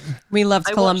that show. We loved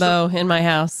Columbo in my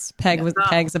house.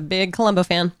 Peg's a big Columbo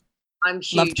fan. I'm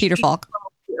huge. Loved Peter Falk.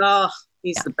 Oh,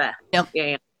 he's the best.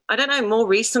 Yeah. I don't know, more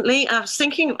recently, I was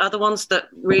thinking of other ones that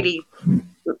really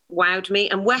wowed me.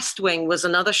 And West Wing was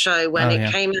another show when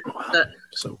it came out that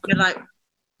you're like,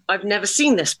 I've never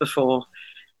seen this before.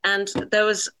 And there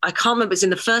was, I can't remember, it's in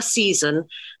the first season,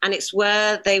 and it's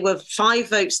where they were 5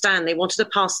 votes down. They wanted to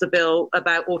pass the bill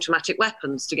about automatic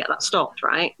weapons to get that stopped,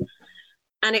 right?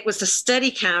 And it was the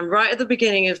Steadicam right at the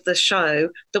beginning of the show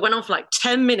that went on for like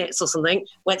 10 minutes or something,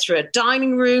 went through a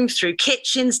dining room, through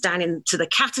kitchens, down into the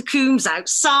catacombs,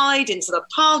 outside, into the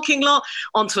parking lot,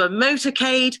 onto a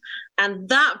motorcade. And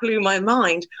that blew my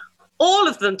mind. All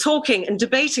of them talking and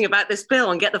debating about this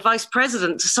bill and get the vice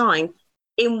president to sign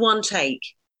in one take.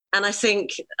 And I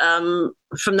think from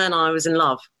then I was in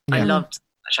love. Yeah. I loved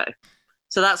that show.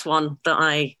 So that's one that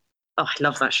I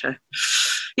love that show.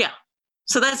 Yeah.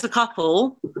 So there's a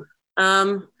couple.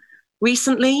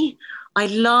 Recently, I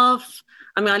loved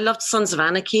Sons of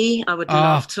Anarchy. I would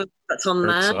love to that's on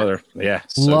there.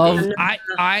 So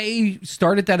I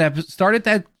started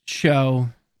that show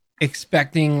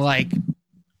expecting like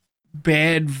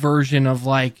bad version of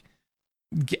like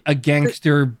a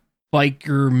gangster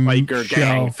biker show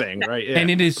gang thing, right? Yeah. And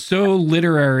it is so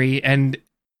literary and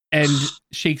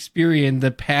Shakespearean.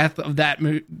 The path of that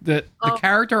the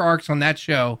character arcs on that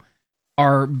show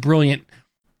are brilliant.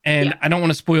 And I don't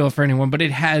want to spoil it for anyone, but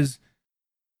it has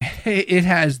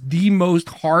the most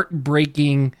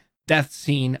heartbreaking death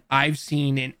scene I've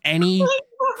seen in any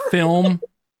film,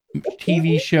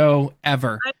 TV show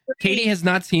ever. Katie has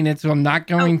not seen it, so I'm not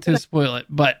going to spoil it,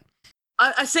 but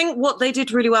I think what they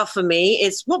did really well for me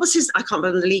is, what was his, I can't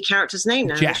remember the lead character's name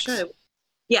now. Jax. In the show.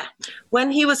 Yeah. When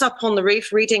he was up on the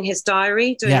roof reading his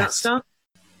diary, doing that stuff.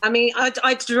 I mean,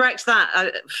 I'd direct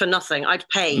that for nothing. I'd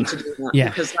pay to do that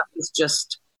because that was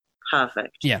just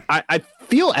perfect. Yeah. I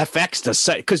feel FX does,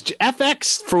 because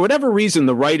FX, for whatever reason,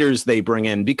 the writers they bring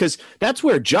in, because that's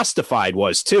where Justified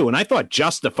was too. And I thought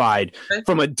Justified,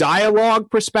 from a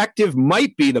dialogue perspective,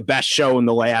 might be the best show in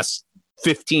the last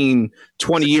 15,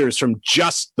 20 years, from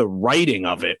just the writing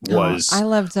of it was I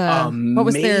loved what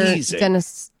was their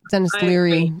Dennis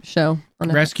Leary show on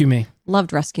it? Rescue Me.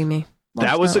 Loved Rescue Me.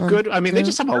 That was a good, I mean, they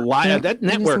just have a lot of that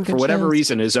network, for whatever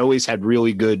reason, has always had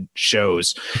really good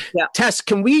shows. Yeah. Tess,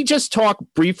 can we just talk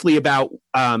briefly about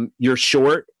your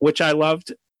short, which I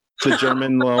loved, The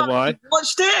German Lullaby?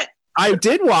 Watched it. I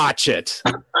did watch it.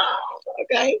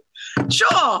 Okay.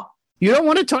 Sure. You don't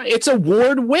want to talk, it's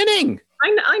award winning.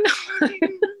 I know.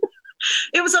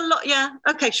 It was a lot. Yeah.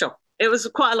 Okay, sure. It was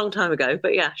quite a long time ago,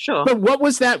 but yeah, sure. But what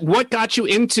was that? What got you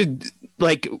into,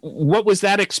 like, what was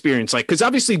that experience like? Because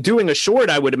obviously doing a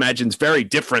short, I would imagine, is very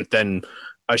different than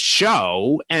a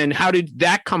show. And how did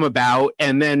that come about?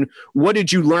 And then what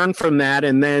did you learn from that?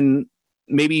 And then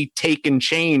maybe take and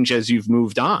change as you've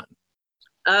moved on?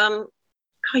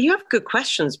 You have good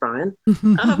questions, Brian.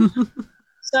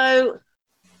 So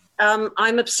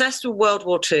I'm obsessed with World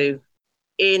War II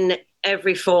in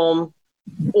every form,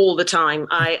 all the time.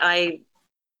 I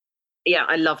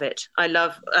love it. I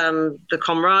love the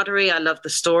camaraderie. I love the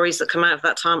stories that come out of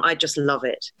that time. I just love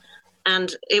it.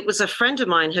 And it was a friend of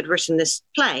mine had written this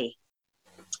play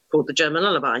called The German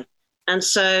Lullaby. And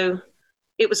so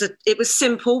it was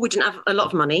simple. We didn't have a lot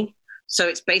of money. So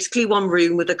it's basically one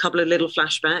room with a couple of little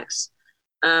flashbacks,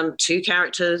 2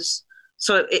 characters.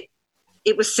 So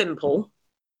it was simple.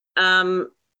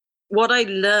 What I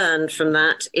learned from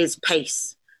that is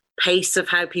pace of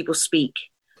how people speak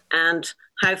and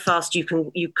how fast you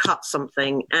cut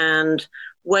something and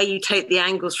where you take the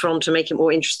angles from to make it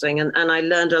more interesting. And I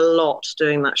learned a lot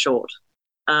doing that short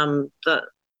that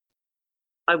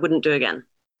I wouldn't do again.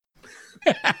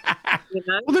 You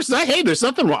know? Well, there's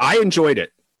nothing wrong. I enjoyed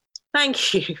it.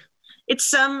 Thank you.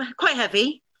 It's quite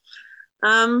heavy.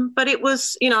 But it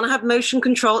was, and I had motion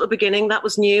control at the beginning. That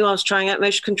was new. I was trying out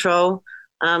motion control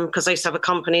because I used to have a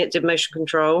company that did motion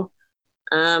control.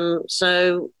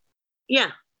 So,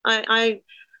 yeah,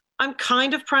 I'm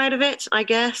kind of proud of it, I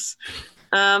guess.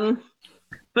 But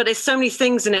there's so many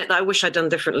things in it that I wish I'd done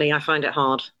differently. I find it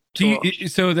hard.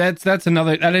 So that's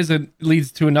another,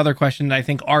 leads to another question that I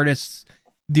think artists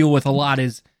deal with a lot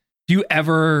is, do you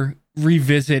ever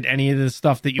revisit any of the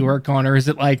stuff that you work on? Or is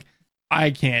it like,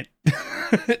 I can't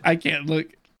look?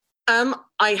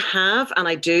 I have, and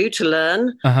I do, to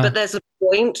learn, but there's a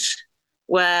point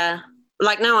where,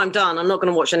 like, now I'm done. I'm not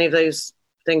going to watch any of those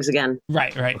things again.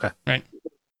 Right. Okay. Right.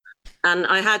 And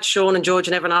I had Sean and George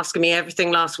and everyone asking me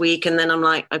everything last week. And then I'm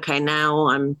like, okay, now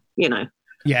I'm, I'm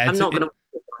not going to.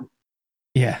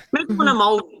 Yeah. Maybe when I'm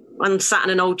old, I'm sat in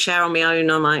an old chair on my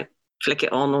own, I might flick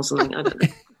it on or something. I don't know.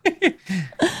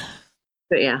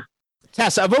 But yeah.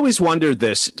 Tess, I've always wondered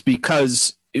this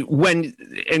because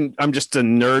and I'm just a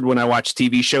nerd when I watch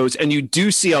TV shows, and you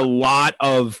do see a lot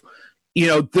of,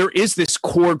 there is this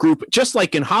core group, just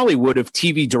like in Hollywood, of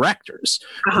TV directors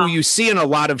who you see in a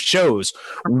lot of shows.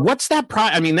 What's that?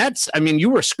 You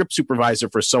were a script supervisor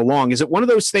for so long. Is it one of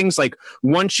those things like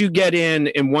once you get in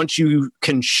and once you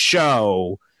can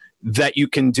show that you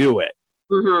can do it,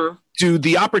 do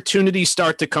the opportunities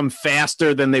start to come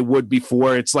faster than they would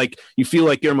before? It's like you feel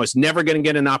like you're almost never going to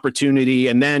get an opportunity,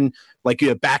 and then like you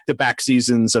have back-to-back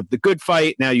seasons of The Good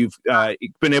Fight. Now you've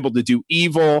been able to do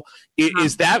Evil.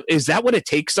 Is that what it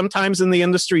takes sometimes in the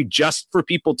industry, just for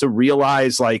people to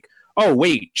realize, like, oh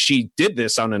wait, she did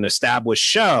this on an established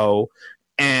show?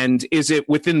 And is it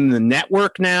within the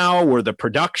network now, or the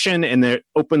production, and it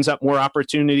opens up more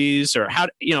opportunities? Or how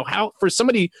for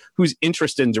somebody who's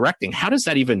interested in directing, how does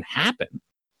that even happen?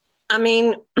 I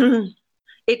mean,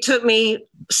 it took me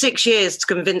 6 years to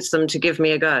convince them to give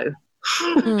me a go.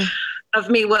 Of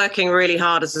me working really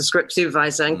hard as a script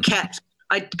supervisor, and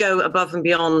I'd go above and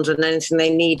beyond and anything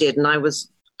they needed, and I was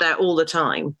there all the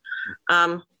time.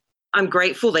 I'm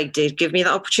grateful they did give me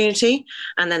that opportunity.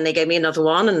 And then they gave me another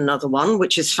one,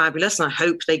 which is fabulous. And I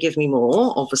hope they give me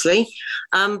more, obviously.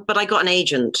 But I got an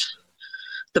agent.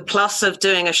 The plus of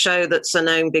doing a show that's a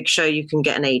known big show, you can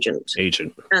get an agent.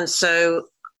 And so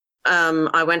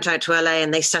I went out to LA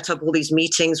and they set up all these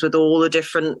meetings with all the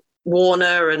different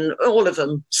Warner and all of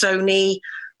them, Sony.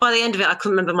 By the end of it, I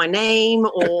couldn't remember my name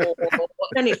or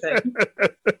anything.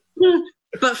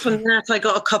 But from that, I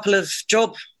got a couple of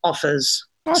job offers.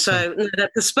 Awesome. So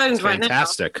they're postponed right now.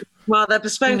 Fantastic. Well, they're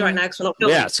postponed right now because we're not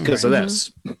filming. Yes, because of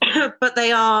this. But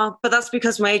that's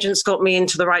because my agents got me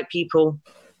into the right people.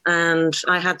 And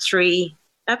I had 3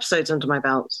 episodes under my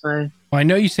belt. So well, I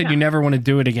know you said you never want to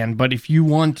do it again, but if you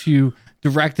want to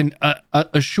direct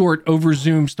a short over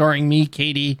Zoom starring me,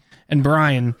 Katie, and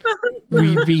Brian,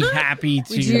 we'd be happy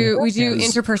to. We do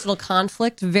interpersonal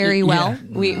conflict very well.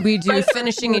 Yeah. We do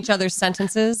finishing each other's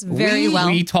sentences very well.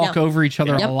 We talk over each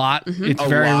other a lot. Mm-hmm. It's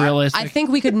very realistic. I think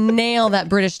we could nail that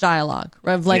British dialogue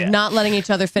of not letting each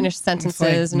other finish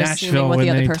sentences and Nashville, assuming what the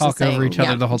other person's saying. Over each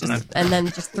other the whole time. And then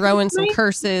just throw in some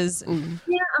curses. And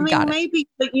maybe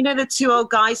the 2 old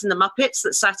guys in the Muppets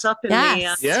that sat up in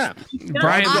the.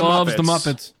 Brian loves the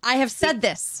Muppets. I have said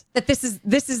this, that this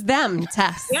is them,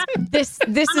 Tess. Yeah. This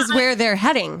is where they're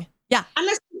heading. Yeah. And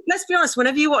let's be honest,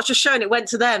 whenever you watch a show and it went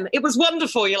to them, it was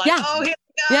wonderful. You're like, oh, here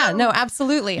we go. Yeah, no,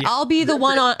 absolutely. Yeah. I'll be the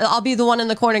one in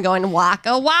the corner going,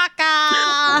 waka waka.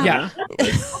 Yeah.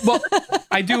 Well,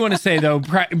 I do want to say though,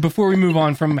 before we move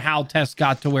on from how Tess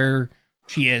got to where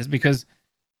she is, because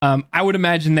I would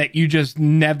imagine that you just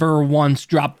never once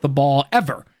dropped the ball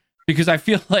ever, because I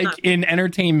feel like in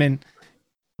entertainment,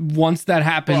 once that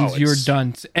happens, you're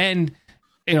done. And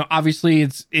obviously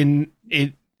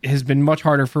it has been much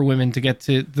harder for women to get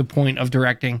to the point of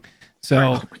directing. So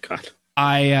oh my God.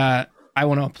 I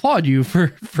want to applaud you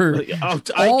for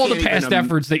all the past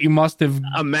efforts that you must have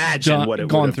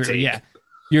gone through. Yeah.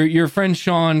 Your friend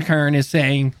Sean Kern is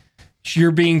saying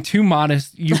you're being too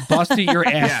modest. You busted your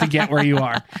ass to get where you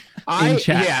are.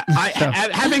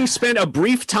 Having spent a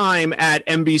brief time at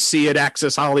NBC at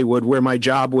Access Hollywood, where my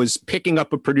job was picking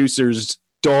up a producer's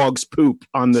dog's poop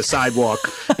on the sidewalk.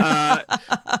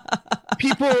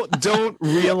 People don't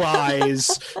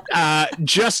realize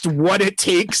just what it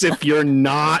takes if you're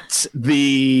not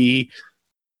the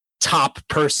top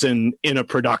person in a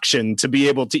production to be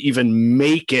able to even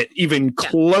make it even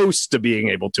close to being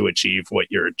able to achieve what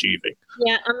you're achieving.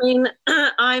 Yeah,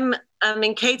 I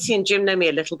mean, Katie and Jim know me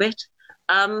a little bit.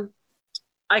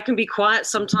 I can be quiet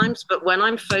sometimes, but when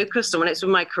I'm focused and when it's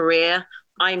with my career,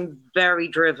 I'm very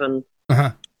driven.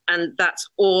 Uh-huh. And that's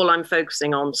all I'm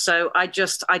focusing on. So I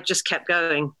just kept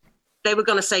going. They were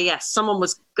going to say yes. Someone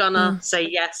was going to say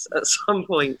yes at some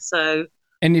point. So,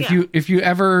 and if you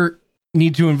ever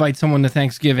need to invite someone to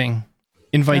Thanksgiving,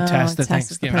 invite Tess to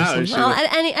Thanksgiving. Well,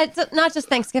 it's not just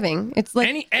Thanksgiving. It's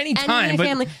like any time. But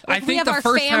family. I think the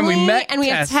first time we met, and we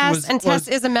have Tess, and Tess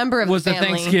is a member of the family. Was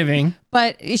a Thanksgiving,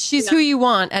 but she's who you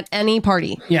want at any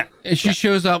party. Yeah, she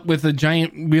shows up with a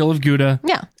giant wheel of Gouda.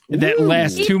 Yeah. That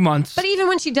lasts 2 months. But even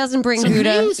when she doesn't bring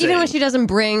Gouda, even when she doesn't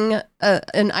bring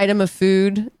an item of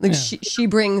food, like she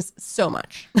brings so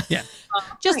much. Yeah.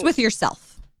 Just with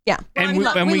yourself. Yeah. And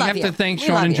we have to thank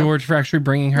Sean and George for actually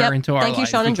bringing her into our life. Thank you,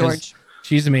 Sean and George.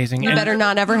 She's amazing. You better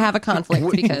not ever have a conflict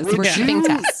because we're shipping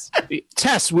Tess.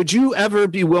 Tess, would you ever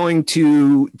be willing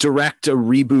to direct a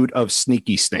reboot of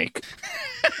Sneaky Snake?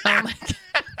 Oh my God.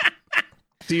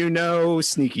 Do you know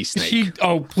Sneaky Snake?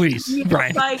 Please,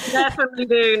 Brian. I definitely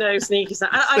do know Sneaky Snake.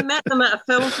 I met them at a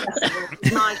film festival,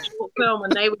 my short film,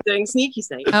 and they were doing Sneaky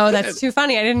Snake. Oh, that's too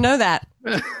funny. I didn't know that.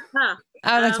 Oh,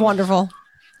 that's wonderful.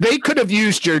 They could have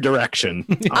used your direction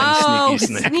on Sneaky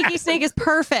Snake. Sneaky Snake is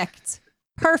perfect.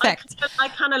 Perfect. I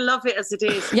kind of love it as it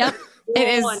is. Yep. It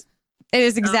is. It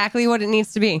is exactly what it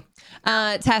needs to be.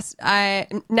 Tess,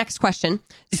 next question.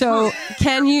 So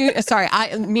can you,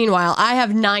 meanwhile, I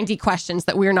have 90 questions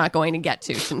that we're not going to get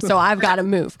to. So I've got to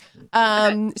move.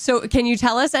 So can you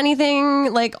tell us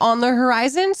anything like on the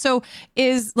horizon? So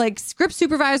is like script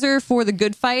supervisor for The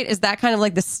Good Fight, is that kind of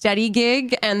like the steady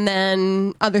gig and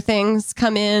then other things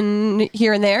come in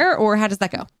here and there, or how does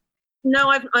that go? No,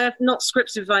 I have not script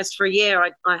supervised for a year.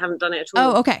 I haven't done it at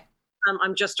all. Oh, okay.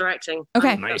 I'm just directing.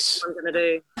 Okay. Nice. That's what I'm going to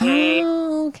do.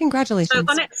 Oh, congratulations.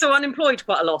 So unemployed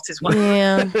quite a lot is what.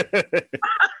 Yeah.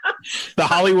 The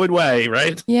Hollywood way,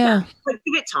 right? Yeah. Give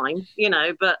it time,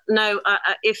 but no,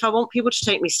 if I want people to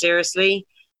take me seriously,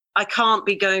 I can't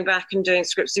be going back and doing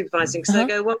script supervising because they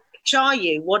go, well, which are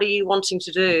you? What are you wanting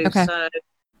to do? Okay. So,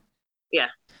 yeah.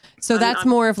 So that's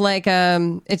more of like,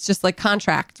 it's just like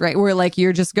contract, right? Where like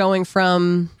you're just going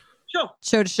from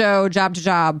show to show, job to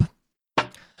job.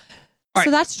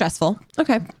 So that's stressful.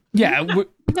 Okay. Yeah.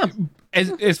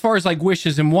 As far as like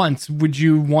wishes and wants, would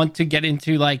you want to get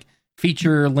into like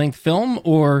feature length film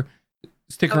or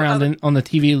stick around on the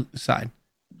TV side?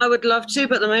 I would love to,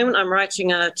 but at the moment I'm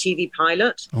writing a TV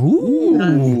pilot.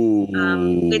 Ooh.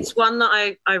 It's one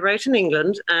that I wrote in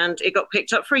England, and it got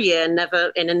picked up for a year,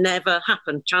 never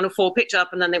happened. Channel 4 picked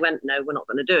up, and then they went, no, we're not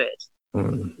going to do it.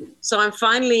 So I'm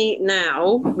finally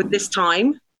now, with this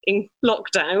time in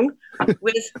lockdown,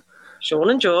 with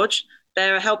Sean and George,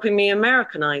 they're helping me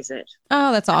Americanize it.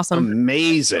 Oh, that's awesome.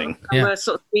 Amazing. And we're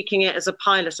sort of speaking it as a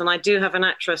pilot, and I do have a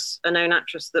known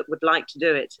actress that would like to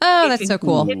do it. Oh, that's so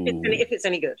cool. If it's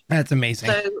any good. That's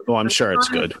amazing. So I'm sure it's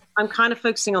good. I'm kind of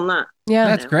focusing on that. Yeah.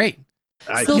 That's great.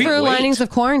 Silver linings of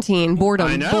quarantine, boredom.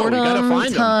 I know,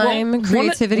 boredom, time,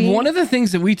 creativity. One of the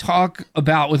things that we talk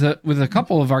about with a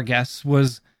couple of our guests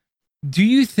was, do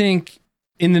you think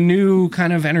in the new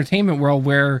kind of entertainment world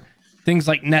where things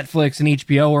like Netflix and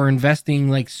HBO are investing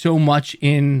like so much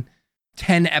in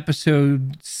 10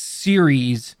 episode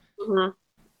series,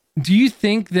 do you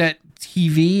think that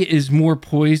TV is more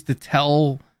poised to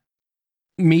tell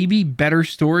maybe better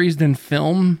stories than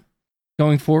film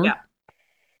going forward?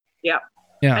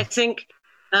 Yeah. I think,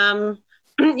 we're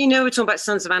talking about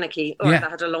Sons of Anarchy, that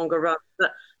had a longer run,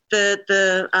 but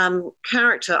the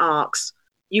character arcs,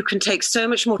 you can take so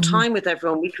much more time with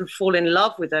everyone. We can fall in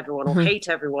love with everyone or hate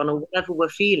everyone or whatever we're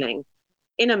feeling.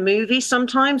 In a movie,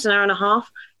 sometimes an hour and a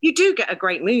half, you do get a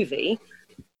great movie,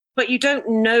 but you don't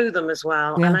know them as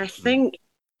well. Yeah. And I think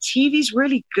TV's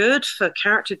really good for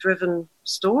character-driven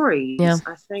stories. Yeah.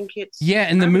 I think it's... Yeah,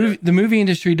 and the movie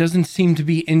industry doesn't seem to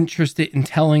be interested in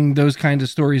telling those kinds of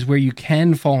stories where you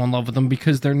can fall in love with them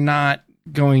because they're not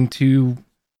going to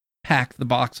pack the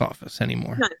box office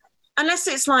anymore. No. Unless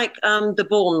it's like the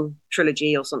Bourne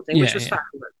trilogy or something, which was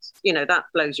fabulous. That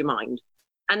blows your mind.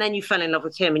 And then you fell in love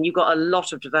with him and you got a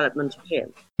lot of development of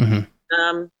him.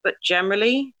 But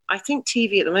generally, I think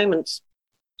TV at the moment's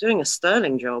doing a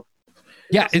sterling job.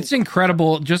 It's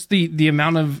incredible. Just the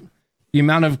amount of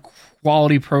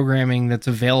quality programming that's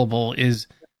available is.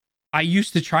 I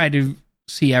used to try to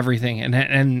see everything,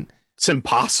 and it's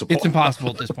impossible. It's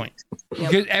impossible at this point.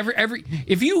 Because every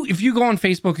if you go on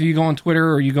Facebook or you go on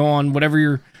Twitter or you go on whatever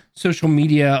your social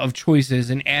media of choices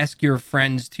and ask your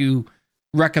friends to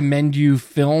recommend you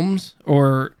films,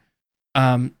 or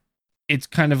it's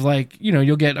kind of like,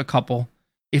 you'll get a couple.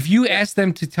 If you ask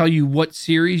them to tell you what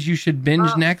series you should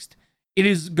binge next, it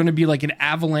is going to be like an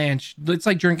avalanche. It's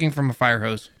like drinking from a fire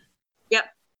hose. Yep.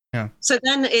 Yeah. So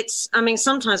then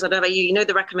sometimes I don't know about you,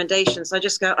 the recommendations. I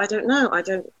just go, I don't know. I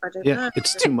don't know.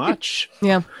 It's too much.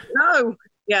 Yeah. No.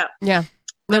 Yeah. Yeah.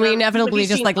 Then we inevitably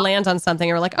just like land on something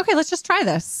and we're like, okay, let's just try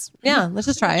this. Yeah. Let's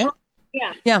just try it.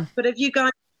 Yeah. Yeah. But have you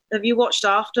watched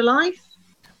Afterlife?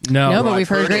 No, but we've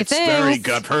heard great things. Very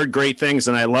good. I've heard great things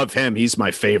and I love him. He's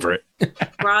my favorite.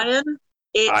 Brian,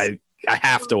 I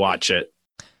have to watch it.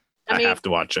 I have to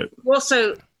watch it.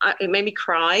 Also, it made me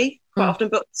cry quite often,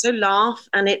 but also laugh,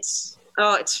 and it's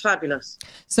fabulous.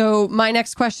 So my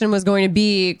next question was going to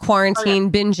be quarantine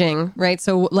binging, right?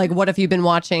 So, like, what have you been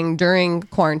watching during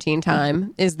quarantine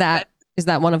time? Is that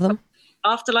one of them?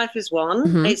 Afterlife is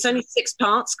one. It's only 6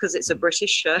 parts because it's a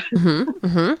British show.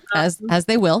 As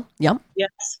they will. Yep.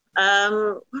 Yes. What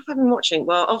have I been watching?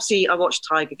 Well, obviously, I watched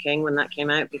Tiger King when that came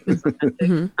out because I had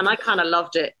to, and I kind of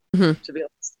loved it, to be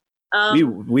honest.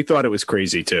 We thought it was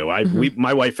crazy too.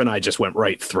 My wife and I just went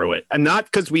right through it, and not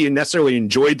because we necessarily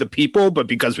enjoyed the people, but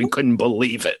because we couldn't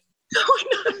believe it. I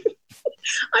know.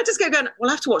 I just kept going, well,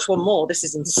 I have to watch one more. This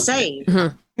is insane.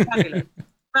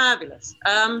 Fabulous.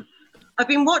 I've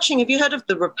been watching. Have you heard of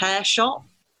The Repair Shop?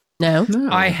 No.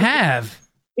 I have.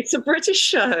 It's a British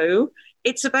show.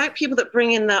 It's about people that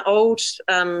bring in their old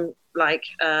heirlooms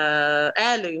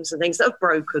and things that are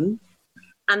broken,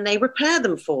 and they repair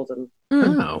them for them.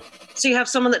 Oh. So you have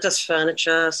someone that does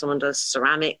furniture, someone does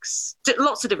ceramics,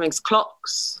 lots of different things,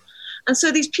 clocks. And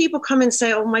so these people come and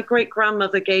say, oh, my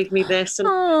great-grandmother gave me this, and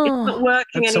it's not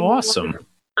working anymore. That's awesome.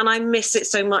 And I miss it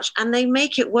so much. And they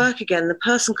make it work again. The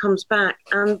person comes back,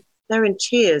 and they're in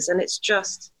tears, and it's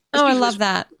just... I love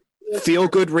that. Feel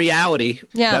good reality.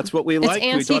 Yeah. That's what we like.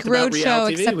 It's Antique Roadshow,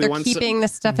 except they're keeping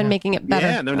this stuff and making it better.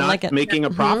 Yeah, they're not making a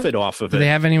profit off of it. Do they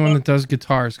have anyone that does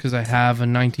guitars? Because I have a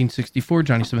 1964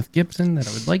 Johnny Smith Gibson that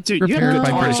I would like to repair. You have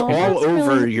guitars all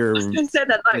over your...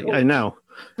 I know.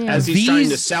 Yeah. As he's trying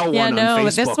to sell one on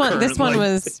Facebook. This one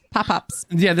was pop-ups.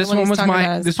 Yeah, this one was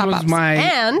my...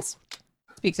 And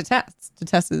speak to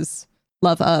Tess's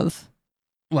love of...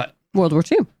 What? World War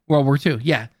II. World War II,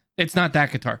 yeah. It's not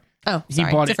that guitar. Oh, He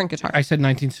sorry. bought Different guitar. I said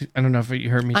 19. I don't know if you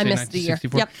heard me say I missed the year.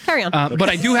 1964. Yep. Carry on. But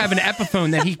I do have an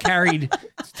Epiphone that he carried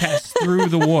Tess through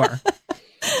the war.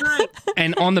 Right.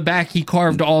 And on the back, he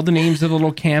carved all the names of the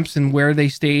little camps and where they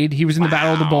stayed. He was in the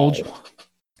Battle of the Bulge.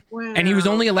 Wow. And he was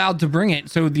only allowed to bring it.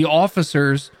 So the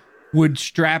officers would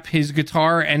strap his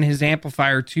guitar and his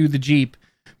amplifier to the Jeep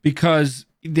because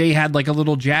they had like a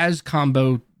little jazz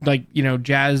combo, like,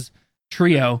 jazz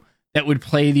trio that would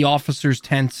play the officers'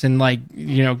 tents and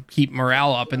keep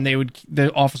morale up. And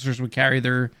the officers would carry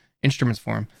their instruments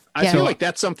for him. I feel like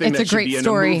that's something that should be in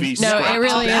a movie. No, it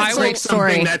really is a great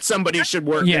story. Something that somebody should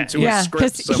work into a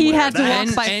script because he had to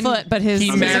walk by foot, but his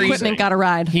equipment got a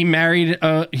ride. He married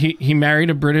he married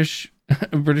a British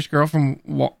girl from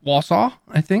Warsaw,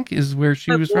 I think, is where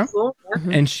she was from.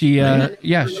 And she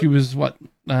she was what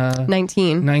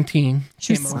 19.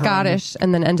 She was Scottish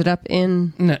and then ended up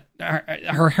in. No,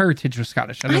 her heritage was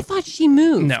Scottish. I thought she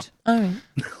moved. No. All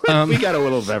right. We got a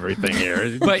little of everything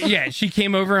here. But yeah, she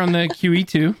came over on the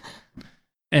QE2.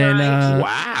 And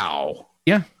wow.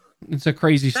 Yeah. It's a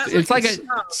crazy it's like a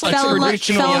fell in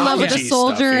love with a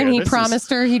soldier and he promised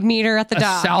her he'd meet her at the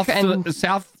dock.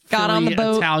 South got on the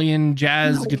boat. Italian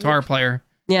jazz guitar player.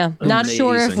 Yeah. Not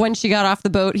sure if when she got off the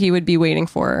boat he would be waiting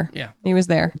for her. Yeah. He was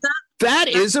there. That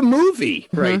is a movie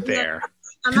right there.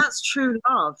 And that's true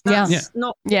love. That's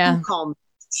not rom-com.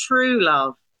 True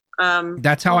love.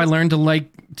 That's how I learned to like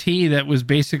tea that was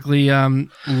basically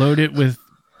loaded with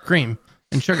cream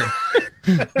and sugar.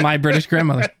 My British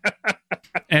grandmother.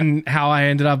 And how I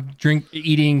ended up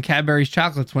eating Cadbury's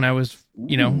chocolates when I was,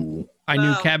 I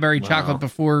knew Cadbury chocolate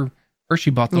before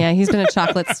Hershey bought them. Yeah, he's been a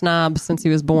chocolate snob since he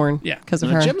was born. Yeah, because of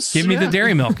her. Give me the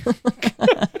dairy milk.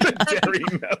 Dairy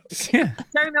milk. Yeah.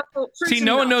 Dairy milk. See,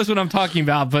 no one knows what I'm talking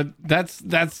about, but that's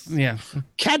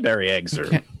Cadbury eggs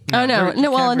are. Oh no!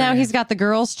 Well, now he's got the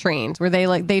girls trained where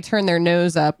they turn their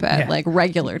nose up at like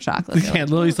regular chocolate. Yeah,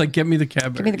 Lily's like, "Get me the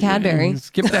Cadbury. Give me the Cadbury.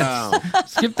 Skip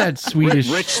that Swedish,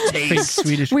 rich taste. Fake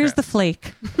Swedish. Where's crap. the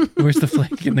flake? Where's the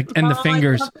flake and the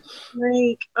fingers?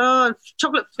 Oh,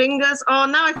 chocolate fingers. Oh,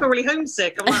 now I feel really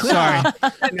homesick. I'm like,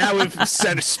 sorry. Now we've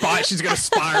set a spot. She's going to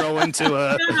spiral into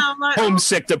a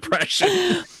homesick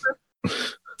depression.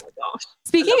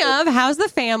 Speaking of, how's the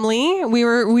family? We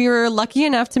were lucky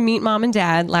enough to meet mom and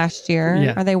dad last year.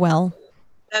 Yeah. Are they well?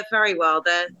 They're very well.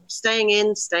 They're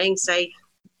staying safe.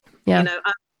 Yeah.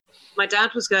 My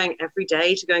dad was going every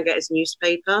day to go and get his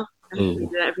newspaper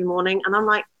every morning, and I'm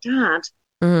like, Dad,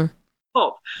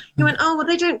 stop. He went, oh, well,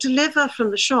 they don't deliver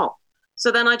from the shop.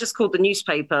 So then I just called the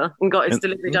newspaper and got his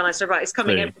delivery done. I said, right, it's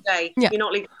coming every day. Yeah. You're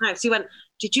not leaving the house. He went,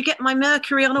 did you get my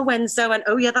Mercury on a Wednesday? I went,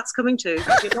 oh, yeah, that's coming too.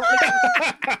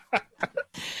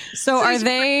 So are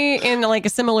they in like a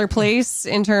similar place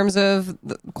in terms of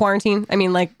the quarantine? I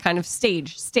mean, like kind of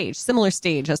similar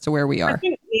stage as to where we are. I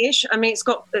think ish. I mean,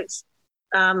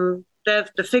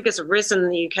 the figures have risen in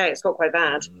the UK. It's got quite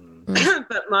bad.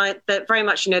 But they're very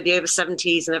much, the over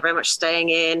 70s, and they're very much staying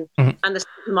in. Mm-hmm. And the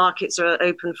supermarkets are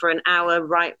open for an hour,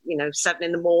 right? 7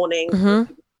 in the morning.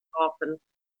 Mm-hmm. And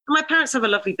my parents have a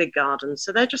lovely big garden,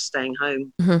 so they're just staying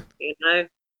home. Mm-hmm.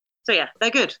 So yeah,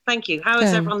 they're good. Thank you. How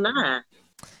is everyone there?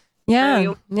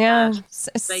 Yeah.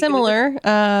 Similar.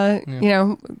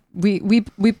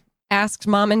 We asked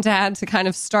mom and dad to kind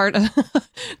of start a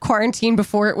quarantine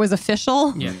before it was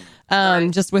official. Yeah.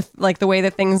 Just with like the way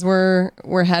that things were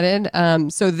headed.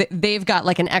 So they've got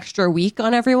like an extra week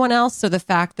on everyone else. So the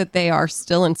fact that they are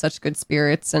still in such good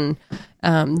spirits and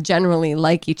generally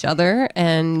like each other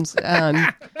and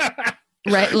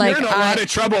right, like you're in a lot of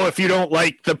trouble if you don't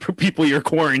like the people you're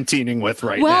quarantining with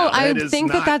right now. Well, I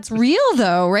think that's real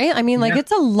though, right? I mean, like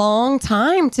it's a long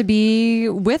time to be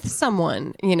with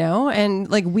someone, and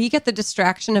like we get the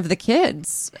distraction of the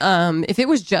kids. If it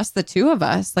was just the two of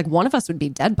us, like one of us would be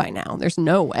dead by now. There's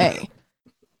no way.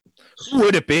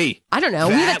 Would it be? I don't know.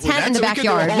 We have a tent in the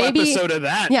backyard. Maybe episode of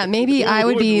that. Yeah, maybe I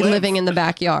would be living in the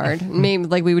backyard. Maybe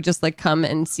like we would just like come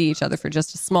and see each other for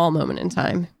just a small moment in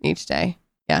time each day.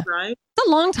 Yeah. Right. It's a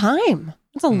long time.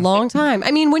 It's a long time.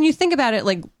 I mean, when you think about it,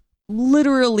 like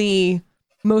literally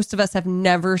most of us have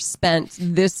never spent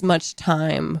this much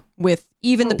time with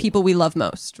even the people we love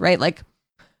most, right? Like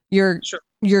your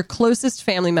closest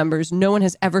family members, no one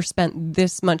has ever spent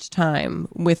this much time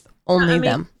with only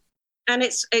them. And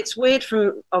it's weird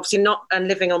from obviously not and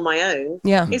living on my own.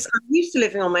 Yeah. I'm used to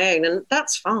living on my own and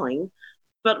that's fine.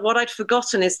 But what I'd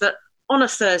forgotten is that on a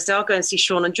Thursday, I'll go and see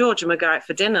Sean and George and we'll go out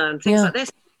for dinner and things like this.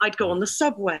 I'd go on the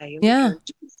subway and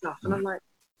do stuff. And I'm like,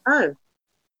 oh,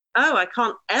 I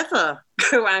can't ever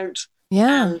go out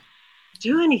and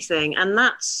do anything. And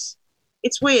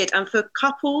it's weird. And for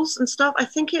couples and stuff, I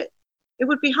think it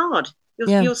would be hard.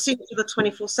 You'll see each other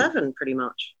 24/7 pretty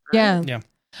much. Right? Yeah.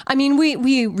 I mean,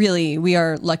 we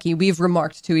are lucky. We've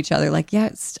remarked to each other like,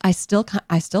 yeah, I still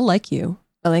like you.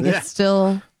 Like it's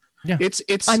still, It's.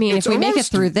 I mean, it's if we make it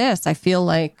through this, I feel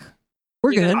like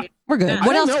we're good. We're good. Yeah.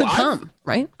 What else could come?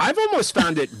 Right. I've almost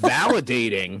found it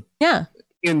validating. Yeah.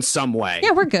 In some way.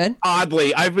 Yeah, we're good.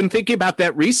 Oddly, I've been thinking about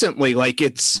that recently. Like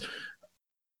it's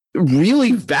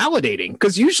really validating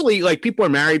because usually like people are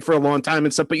married for a long time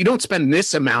and stuff, but you don't spend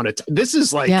this amount of time. This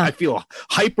is like, I feel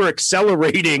hyper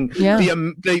accelerating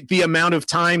the amount of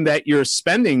time that you're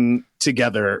spending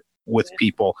together with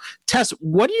people. Tess,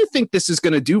 what do you think this is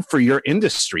going to do for your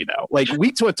industry though? Like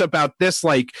we talked about this,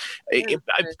 like,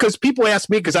 because people ask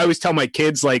me, because I always tell my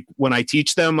kids, like when I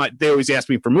teach them, they always ask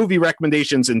me for movie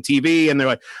recommendations and TV. And they're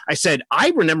like, I said,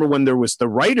 I remember when there was the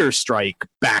writer's strike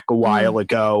back a while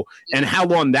ago and how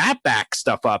long that backed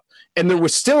stuff up. And there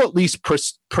was still at least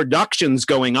productions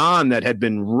going on that had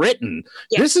been written.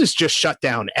 This has just shut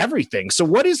down everything. So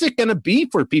what is it going to be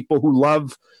for people who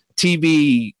love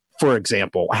TV, for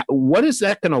example? What is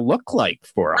that going to look like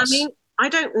for us? I mean, I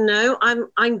don't know.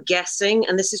 I'm guessing,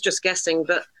 and this is just guessing,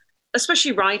 but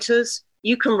especially writers,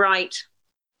 you can write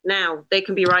now. They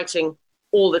can be writing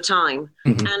all the time.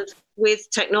 And with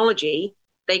technology,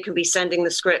 they can be sending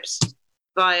the scripts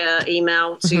via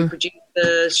email to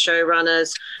producers,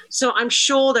 showrunners. So I'm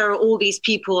sure there are all these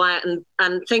people out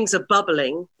and things are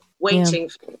bubbling, waiting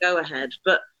for the go ahead.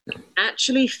 But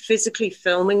actually physically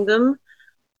filming them,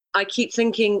 I keep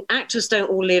thinking actors don't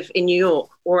all live in New York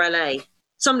or LA.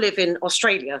 Some live in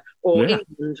Australia or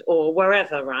England or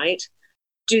wherever, right?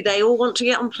 Do they all want to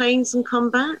get on planes and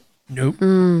come back? Nope.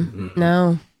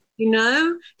 No. You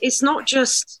know, it's not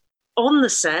just on the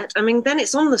set. I mean, then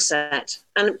it's on the set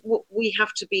and we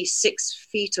have to be 6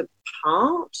 feet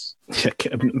apart.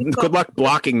 Good luck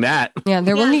blocking that. Yeah,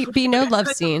 there will be no love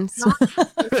scenes for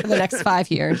the next 5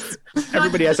 years.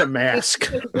 Everybody has a mask.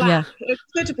 It's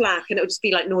go to black and it would just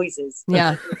be like noises.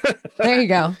 Yeah. There you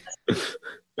go.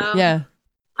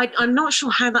 I'm not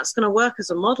sure how that's going to work as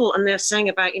a model. And they're saying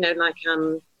about, like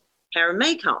hair and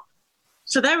makeup.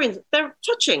 So they're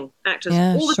touching actors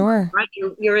all the time, right?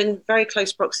 You're in very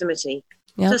close proximity.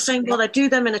 So they're saying, well, they do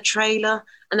them in a trailer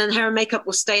and then hair and makeup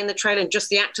will stay in the trailer and just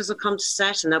the actors will come to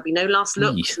set and there'll be no last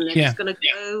looks and they're just going to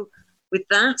go with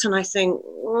that. And I think,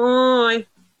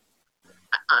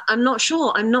 I'm not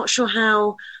sure. I'm not sure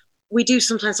how we do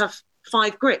sometimes have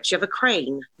 5 grips. You have a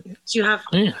crane. So you have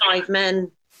 5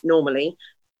 men normally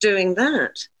doing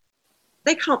that.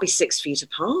 They can't be 6 feet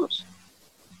apart.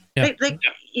 Yeah.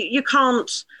 You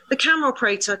can't, the camera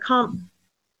operator can't,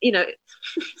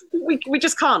 we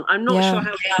just can't. I'm not sure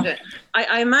how to do it.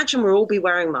 I imagine we'll all be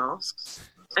wearing masks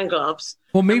and gloves.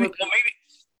 Well, maybe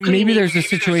there's a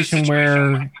situation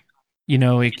where,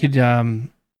 it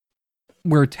could,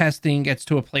 where testing gets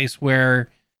to a place where,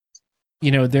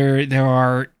 there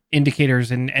are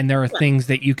indicators and there are things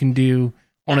that you can do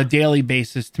on a daily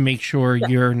basis to make sure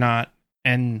you're not.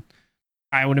 And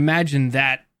I would imagine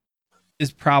that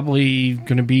is probably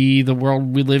going to be the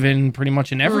world we live in pretty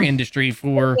much in every industry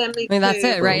for. I mean, that's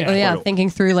it, right? Thinking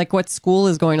through like what school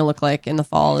is going to look like in the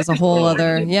fall is a whole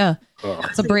other,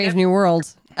 it's a brave new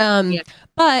world.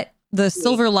 But the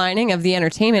silver lining of the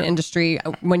entertainment industry,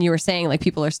 when you were saying like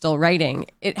people are still writing,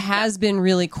 it has been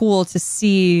really cool to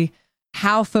see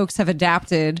how folks have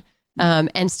adapted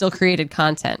and still created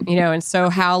content, and so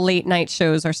how late night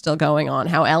shows are still going on,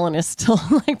 how Ellen is still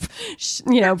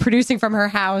producing from her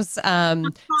house,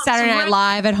 Saturday Night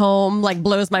Live at home, like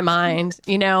blows my mind,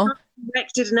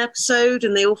 Directed an episode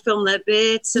and they all film their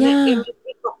bits and it's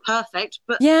not perfect,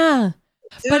 but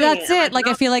but that's it. Like,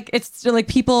 I feel like it's still like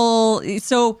people,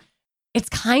 so it's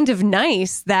kind of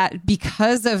nice that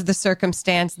because of the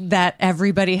circumstance that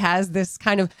everybody has this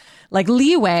kind of like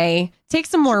leeway, take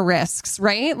some more risks,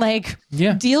 right? Like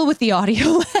deal with the audio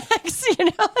lags,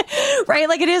 right?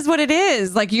 Like it is what it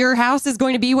is. Like your house is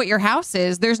going to be what your house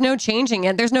is. There's no changing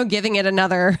it. There's no giving it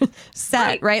another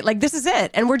set, right? Like this is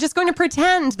it. And we're just going to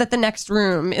pretend that the next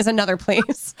room is another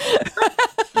place.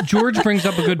 George brings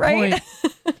up a good point.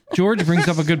 George brings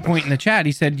up a good point in the chat.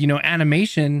 He said,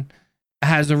 animation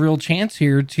has a real chance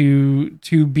here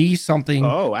to be something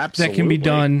that can be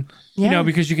done,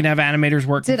 because you can have animators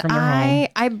working from their home.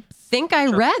 I think I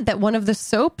read that one of the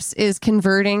soaps is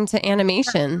converting to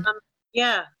animation.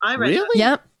 I read that.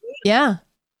 Yep. Yeah.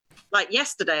 Like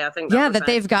yesterday, I think. That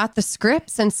they've got the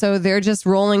scripts, and so they're just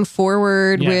rolling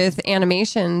forward with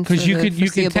animation. Because you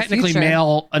could technically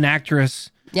mail an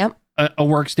actress a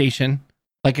workstation,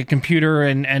 like a computer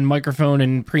and microphone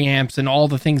and preamps and all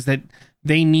the things that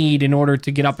they need in order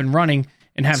to get up and running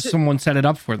and have someone set it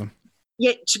up for them.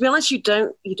 Yeah, to be honest, you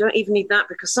don't even need that,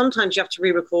 because sometimes you have to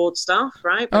re-record stuff,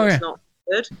 right? But it's not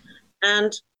good.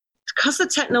 And because the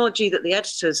technology that the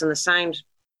editors and the sound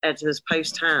editors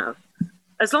post have,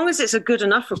 as long as it's a good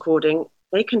enough recording,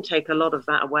 they can take a lot of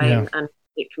that away and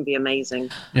it can be amazing.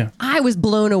 Yeah. I was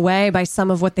blown away by some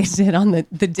of what they did on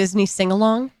the Disney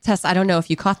sing-along. Tess, I don't know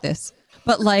if you caught this,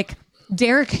 but like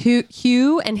Derek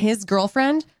Hugh and his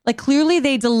girlfriend, like clearly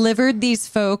they delivered these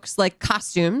folks like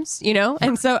costumes, you know?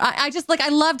 And so I just like, I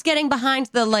loved getting behind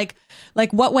the like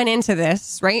what went into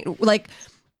this, right? Like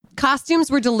costumes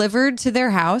were delivered to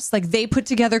their house. Like they put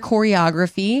together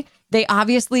choreography. They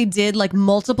obviously did like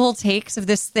multiple takes of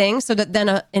this thing so that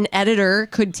then an editor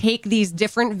could take these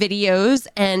different videos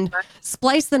and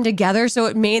splice them together. So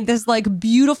it made this like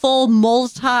beautiful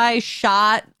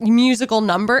multi-shot musical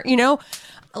number, you know?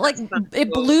 Like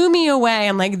it blew me away.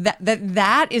 I'm like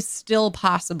that is still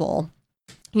possible,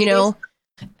 you know.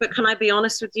 But can I be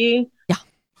honest with you? Yeah.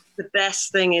 The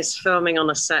best thing is filming on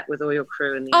a set with all your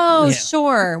crew in the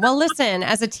sure. Well, listen,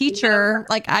 as a teacher,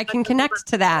 like I can connect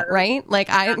to that, right? Like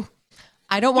I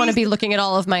don't want to be looking at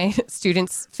all of my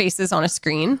students' faces on a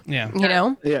screen. Yeah. You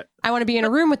know? Yeah. I want to be in a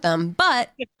room with them. But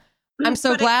I'm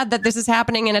so glad that this is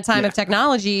happening in a time of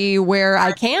technology where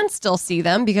I can still see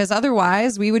them, because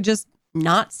otherwise we would just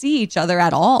not see each other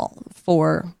at all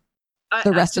for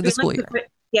the rest of the school year.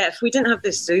 If we didn't have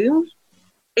this Zoom,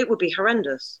 it would be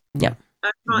horrendous. Yeah.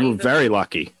 We're very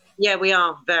lucky. Yeah, we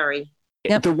are very.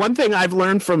 Yep. The one thing I've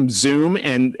learned from Zoom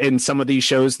and some of these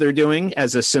shows they're doing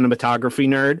as a cinematography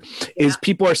nerd is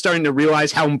people are starting to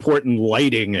realize how important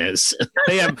lighting is.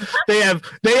 they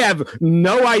have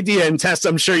no idea. And Tess,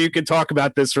 I'm sure you could talk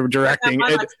about this from directing,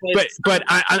 but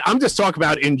I'm just talking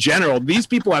about in general. These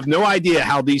people have no idea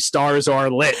how these stars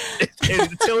are lit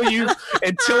until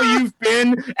you've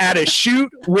been at a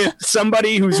shoot with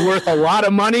somebody who's worth a lot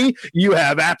of money. You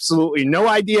have absolutely no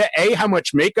idea A, how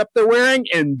much makeup they're wearing,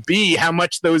 and B, how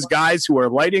much those guys who are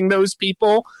lighting those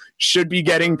people should be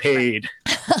getting paid.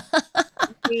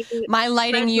 My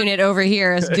lighting unit over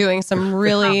here is doing some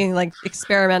really like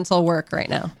experimental work right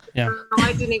now. Yeah,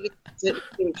 I didn't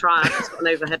even try. I just got an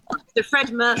overhead. So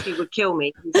Fred Murphy would kill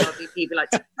me. He'd be like,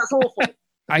 "That's awful."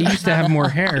 I used to have more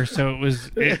hair, so it was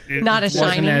not as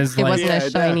shiny. It wasn't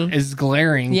as shiny, as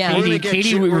glaring. Yeah,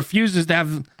 Katie refuses to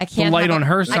have the light on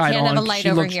her side. I can't have a light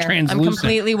over here. I'm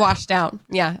completely washed out.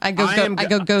 Yeah, I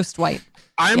go ghost white.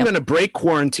 I'm going to break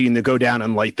quarantine to go down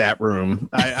and light that room.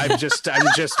 I'm just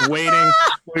waiting.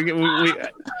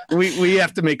 We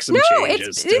have to make some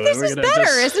changes. This is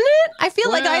better, isn't it? I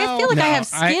feel like I have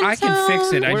skin tone. I can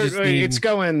fix it. It's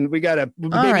going. We got to.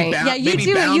 All right. Yeah, you do.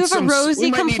 You have a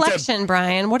rosy complexion,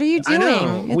 Brian. What are you doing?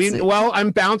 I know. I'm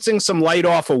bouncing some light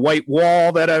off a white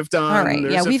wall that I've done. All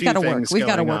right. Yeah, we've got to work. We've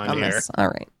got to work on this. All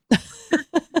right.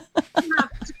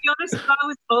 To be honest, if I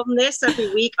was on this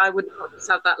every week, I would not just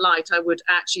have that light. I would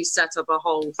actually set up a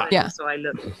whole thing so I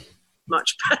look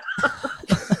much better.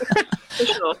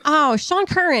 Sure. Oh, Sean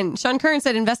Curran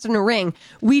said invest in a ring.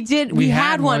 We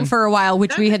had one for a while,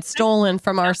 which we had stolen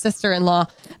from our sister-in-law.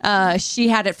 She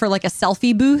had it for like a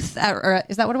selfie booth, or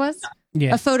is that what it was?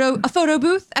 Yeah, a photo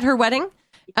booth at her wedding.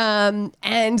 And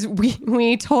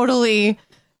we totally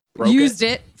used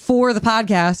it for the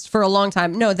podcast for a long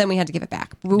time. No, then we had to give it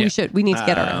back. We need to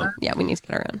get our own. Yeah, we need to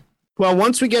get our own. Well,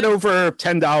 once we get over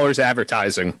 $10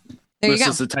 advertising, this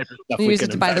is the type of stuff we use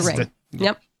it to buy the ring.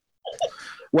 Yep.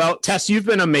 Well, Tess, you've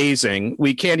been amazing.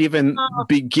 We can't even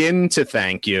begin to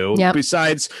thank you. Yep.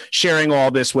 Besides sharing all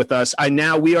this with us,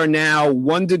 we are now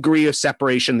 1 degree of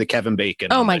separation to Kevin Bacon.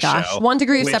 Oh my gosh, 1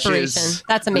 degree of separation.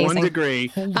 That's amazing. 1 degree.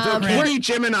 Katie,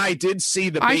 Jim, and I did see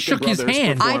the Bacon Brothers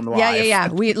perform live. Yeah.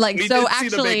 We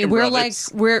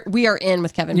are in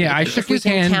with Kevin. Yeah, Bacon. I shook his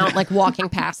hand. We can count like walking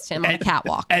past him on the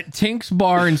catwalk at Tink's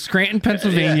Bar in Scranton,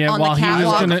 Pennsylvania. While he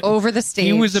was over the stage.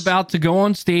 He was about to go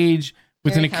on stage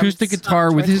with an acoustic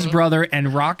guitar with his brother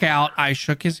and rock out. I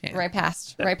shook his hand. Right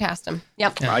past him.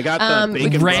 Yep. Yeah. I got the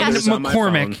Bacon Brothers on my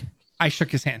phone. I shook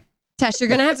his hand. Tess, you're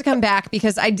going to have to come back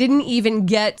because I didn't even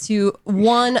get to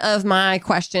one of my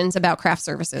questions about craft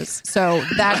services. So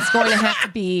that's going to have to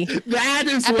be that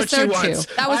is what you want. 2.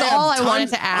 That was all I wanted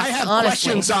to ask. I have honestly.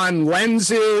 questions on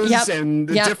lenses and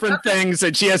different things,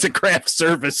 and she has a craft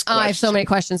service question. I have so many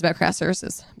questions about craft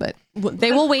services, but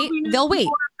they will wait. They'll wait.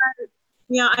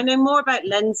 Yeah, I know more about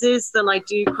lenses than I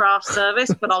do craft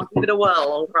service, but I'll give it a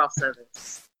whirl on craft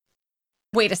service.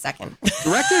 Wait a second.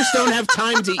 Directors don't have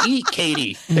time to eat,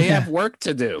 Katie. They have work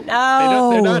to do.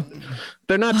 No.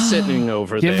 They're not sitting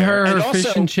over Give there. Give her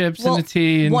fish and chips and a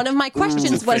tea. One of my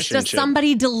questions was, does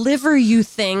somebody deliver you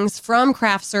things from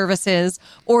craft services,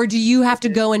 or do you have to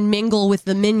go and mingle with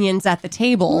the minions at the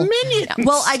table? Minions?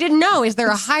 Well, I didn't know. Is there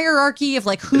a hierarchy of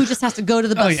like who just has to go to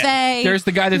the buffet? Yeah. There's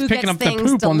the guy that's picking up the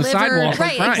poop on the sidewalk.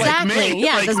 Right, exactly.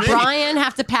 Does Brian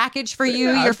have to package for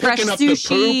you your fresh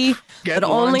sushi, but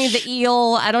only the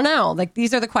eel? I don't know. Like,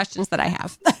 these are the questions that I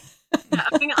have. Yeah,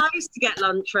 I mean, I used to get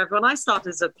lunch for everyone. I started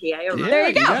as a PA. There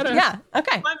you go. Yeah.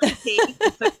 Okay. I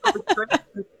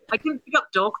didn't pick up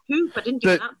dog poop. I didn't do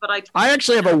that, but I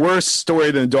actually have a worse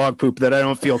story than dog poop that I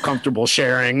don't feel comfortable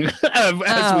sharing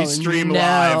as we stream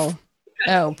live.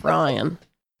 Oh, Brian.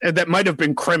 That might have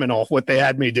been criminal what they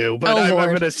had me do, but I'm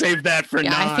going to save that for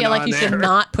I feel like you should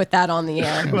not put that on the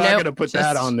air. I'm not going to put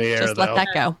that on the air. Just let that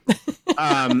go.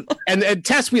 And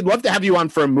Tess, we'd love to have you on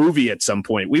for a movie at some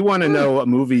point. We want to know a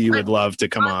movie you would love to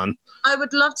come on. I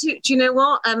would love to. Do you know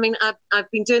what? I mean,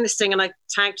 I've been doing this thing, and I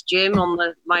tagged Jim on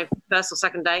my first or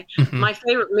second day. Mm-hmm. My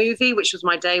favorite movie, which was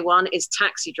my day one, is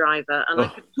Taxi Driver, and I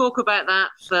could talk about that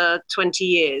for 20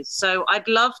 years. So I'd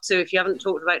love to. If you haven't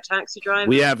talked about Taxi Driver,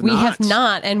 we have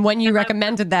not. And when you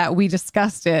recommended that, we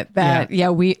discussed it. That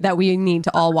we need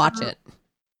to all watch it.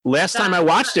 Last time I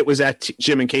watched it was at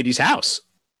Jim and Katie's house.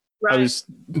 Right. I was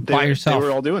by yourself. They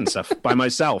were all doing stuff by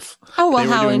myself. Oh, well,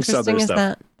 how interesting is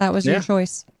that? That was your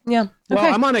choice. Yeah. Okay.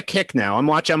 Well, I'm on a kick now. I'm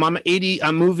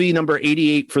movie number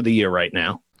 88 for the year right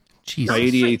now. Jesus. My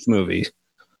 88th movie.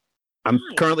 I'm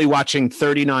currently watching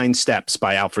 39 Steps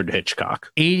by Alfred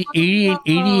Hitchcock.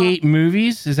 88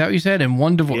 movies? Is that what you said? And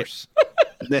one divorce.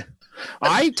 Yeah.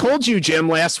 I told you, Jim,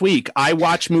 last week, I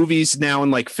watch movies now in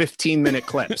like 15-minute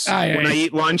clips. When I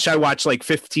eat lunch, I watch like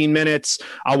 15 minutes.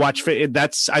 I'll watch I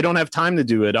don't have time to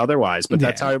do it otherwise, but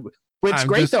that's how it's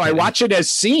great though. Kidding. I watch it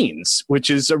as scenes, which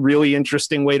is a really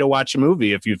interesting way to watch a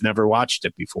movie if you've never watched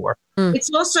it before. It's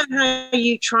also how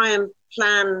you try and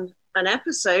plan an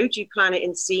episode. You plan it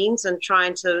in scenes and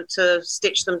trying to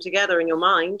stitch them together in your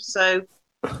mind. So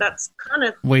that's kind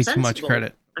of way too much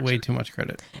credit. Way too much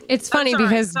credit. It's funny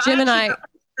because Jim and I...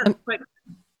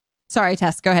 sorry,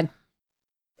 Tess, go ahead.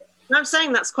 I'm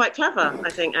saying that's quite clever, I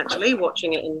think, actually,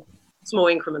 watching it in small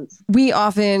increments. We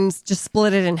often just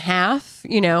split it in half,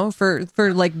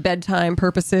 for like bedtime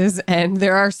purposes. And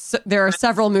there are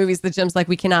several movies that Jim's like,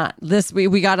 we cannot.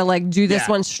 We got to like do this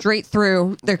one straight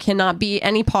through. There cannot be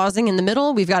any pausing in the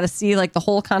middle. We've got to see like the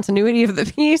whole continuity of the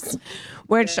piece.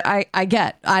 Which I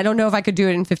get. I don't know if I could do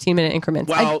it in 15-minute increments.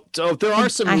 Well, so there are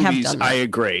some movies, I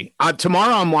agree.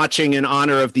 Tomorrow I'm watching, in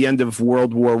honor of the end of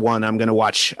World War I, I'm going to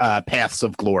watch Paths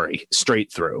of Glory,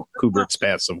 straight through, Kubrick's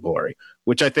Paths of Glory,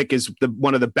 which I think is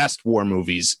one of the best war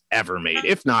movies ever made,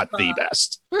 if not the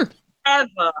best.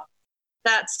 Ever.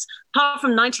 That's, apart from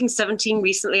 1917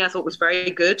 recently, I thought was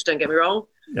very good, don't get me wrong.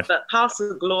 Yeah. But Paths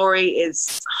of Glory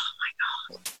is,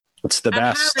 oh my God. It's the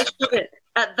best. How they did it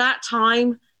at that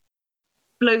time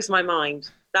blows my mind.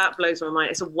 That blows my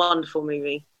mind. It's a wonderful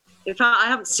movie. In fact, I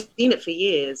haven't seen it for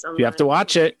years. You have to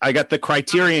watch it. I got the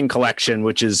Criterion Collection,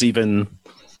 which is even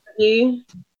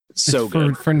so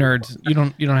good for nerds. You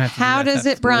don't have to. How does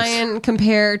it, Brian,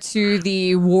 compare to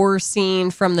the war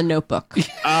scene from The Notebook?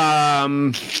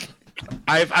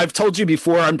 I've told you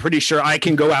before, I'm pretty sure I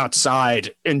can go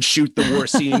outside and shoot the war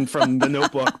scene from The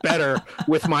Notebook better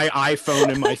with my iPhone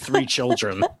and my 3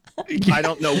 children. I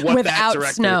don't know what without that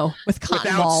director... snow, with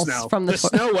cotton balls from the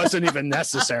snow wasn't even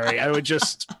necessary. I would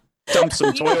just dump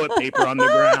some toilet paper on the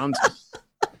ground.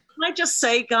 Can I just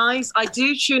say, guys, I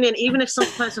do tune in, even if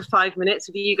sometimes for 5 minutes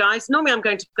with you guys. Normally I'm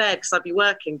going to bed because I'd be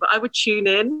working, but I would tune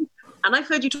in. And I've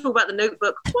heard you talk about The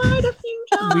Notebook quite a few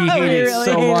times. We hate it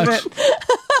so much.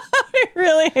 I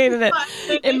really hated it.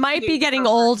 It might be getting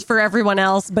old for everyone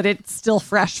else, but it's still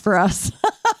fresh for us.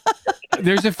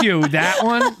 There's a few. That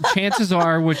one, chances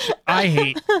are, which I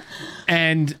hate,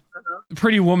 and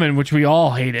Pretty Woman, which we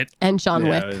all hated, and John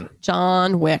Wick.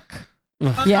 John Wick.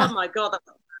 Yeah. Oh my God.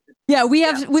 Yeah, we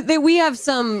have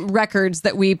some records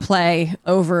that we play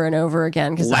over and over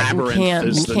again because we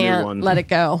can't let it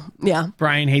go. Yeah.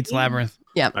 Brian hates Labyrinth.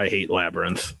 Yeah. I hate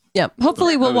Labyrinth. Yep.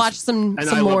 Hopefully we'll watch some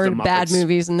more bad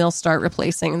movies and they'll start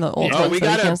replacing the old ones. Oh, we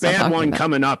got a bad one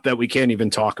coming up that we can't even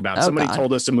talk about. Somebody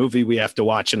told us a movie we have to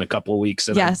watch in a couple of weeks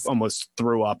and I almost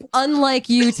threw up. Unlike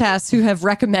you, Tess, who have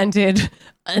recommended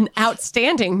an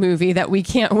outstanding movie that we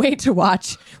can't wait to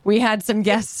watch, we had some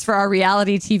guests for our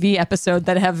reality TV episode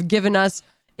that have given us...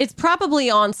 It's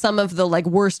probably on some of the like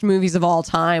worst movies of all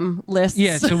time lists.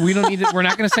 Yeah, so we don't need it. We're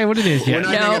not going to say what it is yet.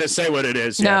 We're not going to say what it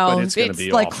is yet, but it's going to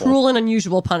be like awful. Cruel and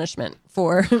Unusual Punishment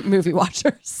for movie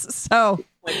watchers. So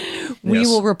We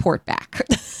will report back.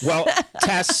 Well,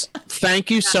 Tess, thank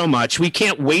you so much. I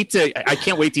can't wait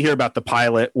to hear about the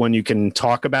pilot when you can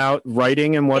talk about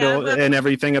writing and and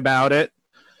everything about it.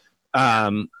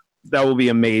 That will be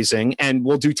amazing. And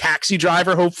we'll do Taxi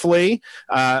Driver, hopefully.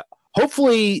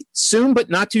 Hopefully soon, but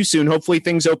not too soon. Hopefully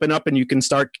things open up and you can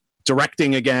start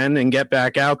directing again and get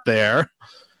back out there.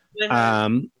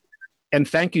 And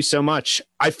thank you so much.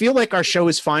 I feel like our show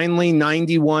is finally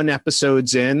 91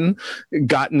 episodes in,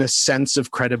 gotten a sense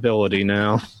of credibility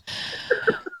now.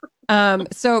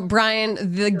 So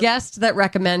Brian, the guest that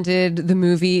recommended the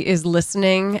movie is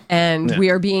listening, and we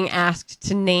are being asked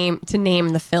to name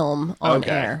the film on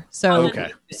air. So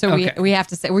we have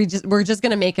to say we're just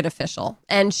going to make it official.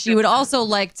 And she would also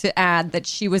like to add that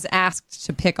she was asked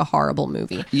to pick a horrible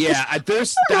movie. Yeah, I don't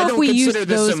consider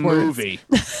this a movie.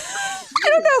 I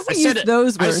don't know if we used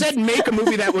those words. I said make a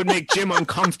movie that would make Jim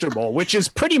uncomfortable, which is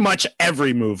pretty much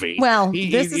every movie. Well,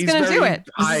 this is going to do it.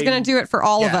 This is going to do it for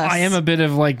all of us. I am a bit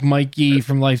of like Mikey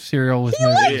from Life Cereal with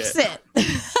movies. He likes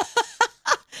it.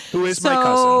 Who is my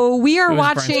cousin? So we are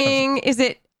watching, is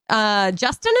it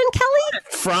Justin and Kelly?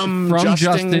 From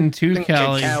Justin to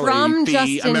Kelly. From the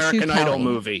Justin American to Idol Kelly.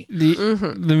 movie.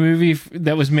 The movie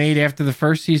that was made after the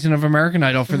first season of American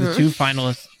Idol for the two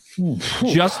finalists.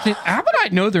 Justin, how about I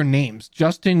know their names?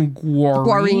 Justin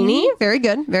Guarini. Very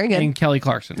good. Very good. And Kelly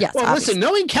Clarkson. Yes. Well, listen,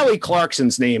 knowing Kelly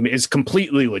Clarkson's name is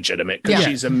completely legitimate because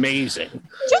she's amazing.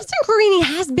 Justin Guarini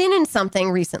has been in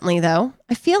something recently, though.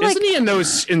 I feel Isn't he in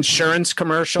those insurance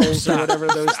commercials or whatever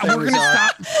those things are?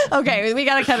 Okay, we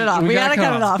got to cut it off. We got to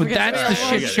cut it off. But that's the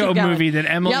shit show movie that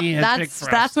Emily has picked for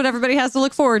us. That's what everybody has to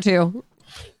look forward to.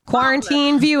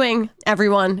 Quarantine viewing,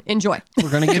 everyone. Enjoy.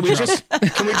 We're gonna get Can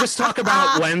we just talk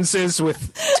about lenses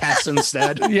with Tess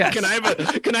instead? Yeah. Can I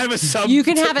have a sub? You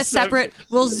can have a separate.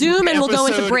 We'll Zoom and we'll go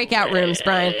into breakout rooms,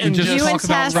 Brian. And just talk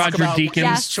about Roger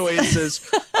Deakins' choices.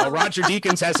 Roger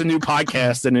Deakins has a new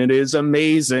podcast and it is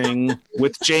amazing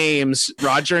with James.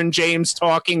 Roger and James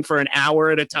talking for an hour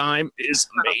at a time is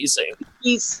amazing.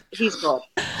 He's God.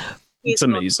 It's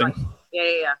amazing.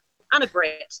 Yeah. And a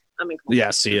Brit. I mean,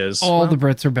 yes, he is. All the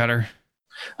Brits are better.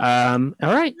 All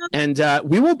right. And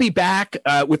we will be back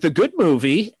with a good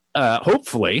movie.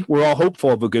 Hopefully, we're all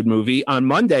hopeful of a good movie. On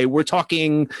Monday, we're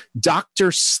talking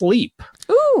Dr. Sleep.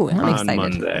 Ooh, I'm excited.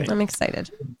 Monday. I'm excited.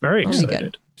 Very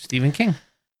excited. Stephen King.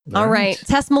 All right.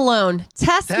 Tess Malone.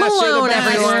 Tess Malone,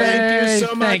 everyone. Thank you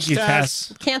so much, Thank you,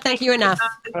 Tess. Can't thank you enough.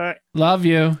 Love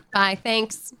you. Bye.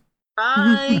 Thanks.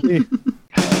 bye.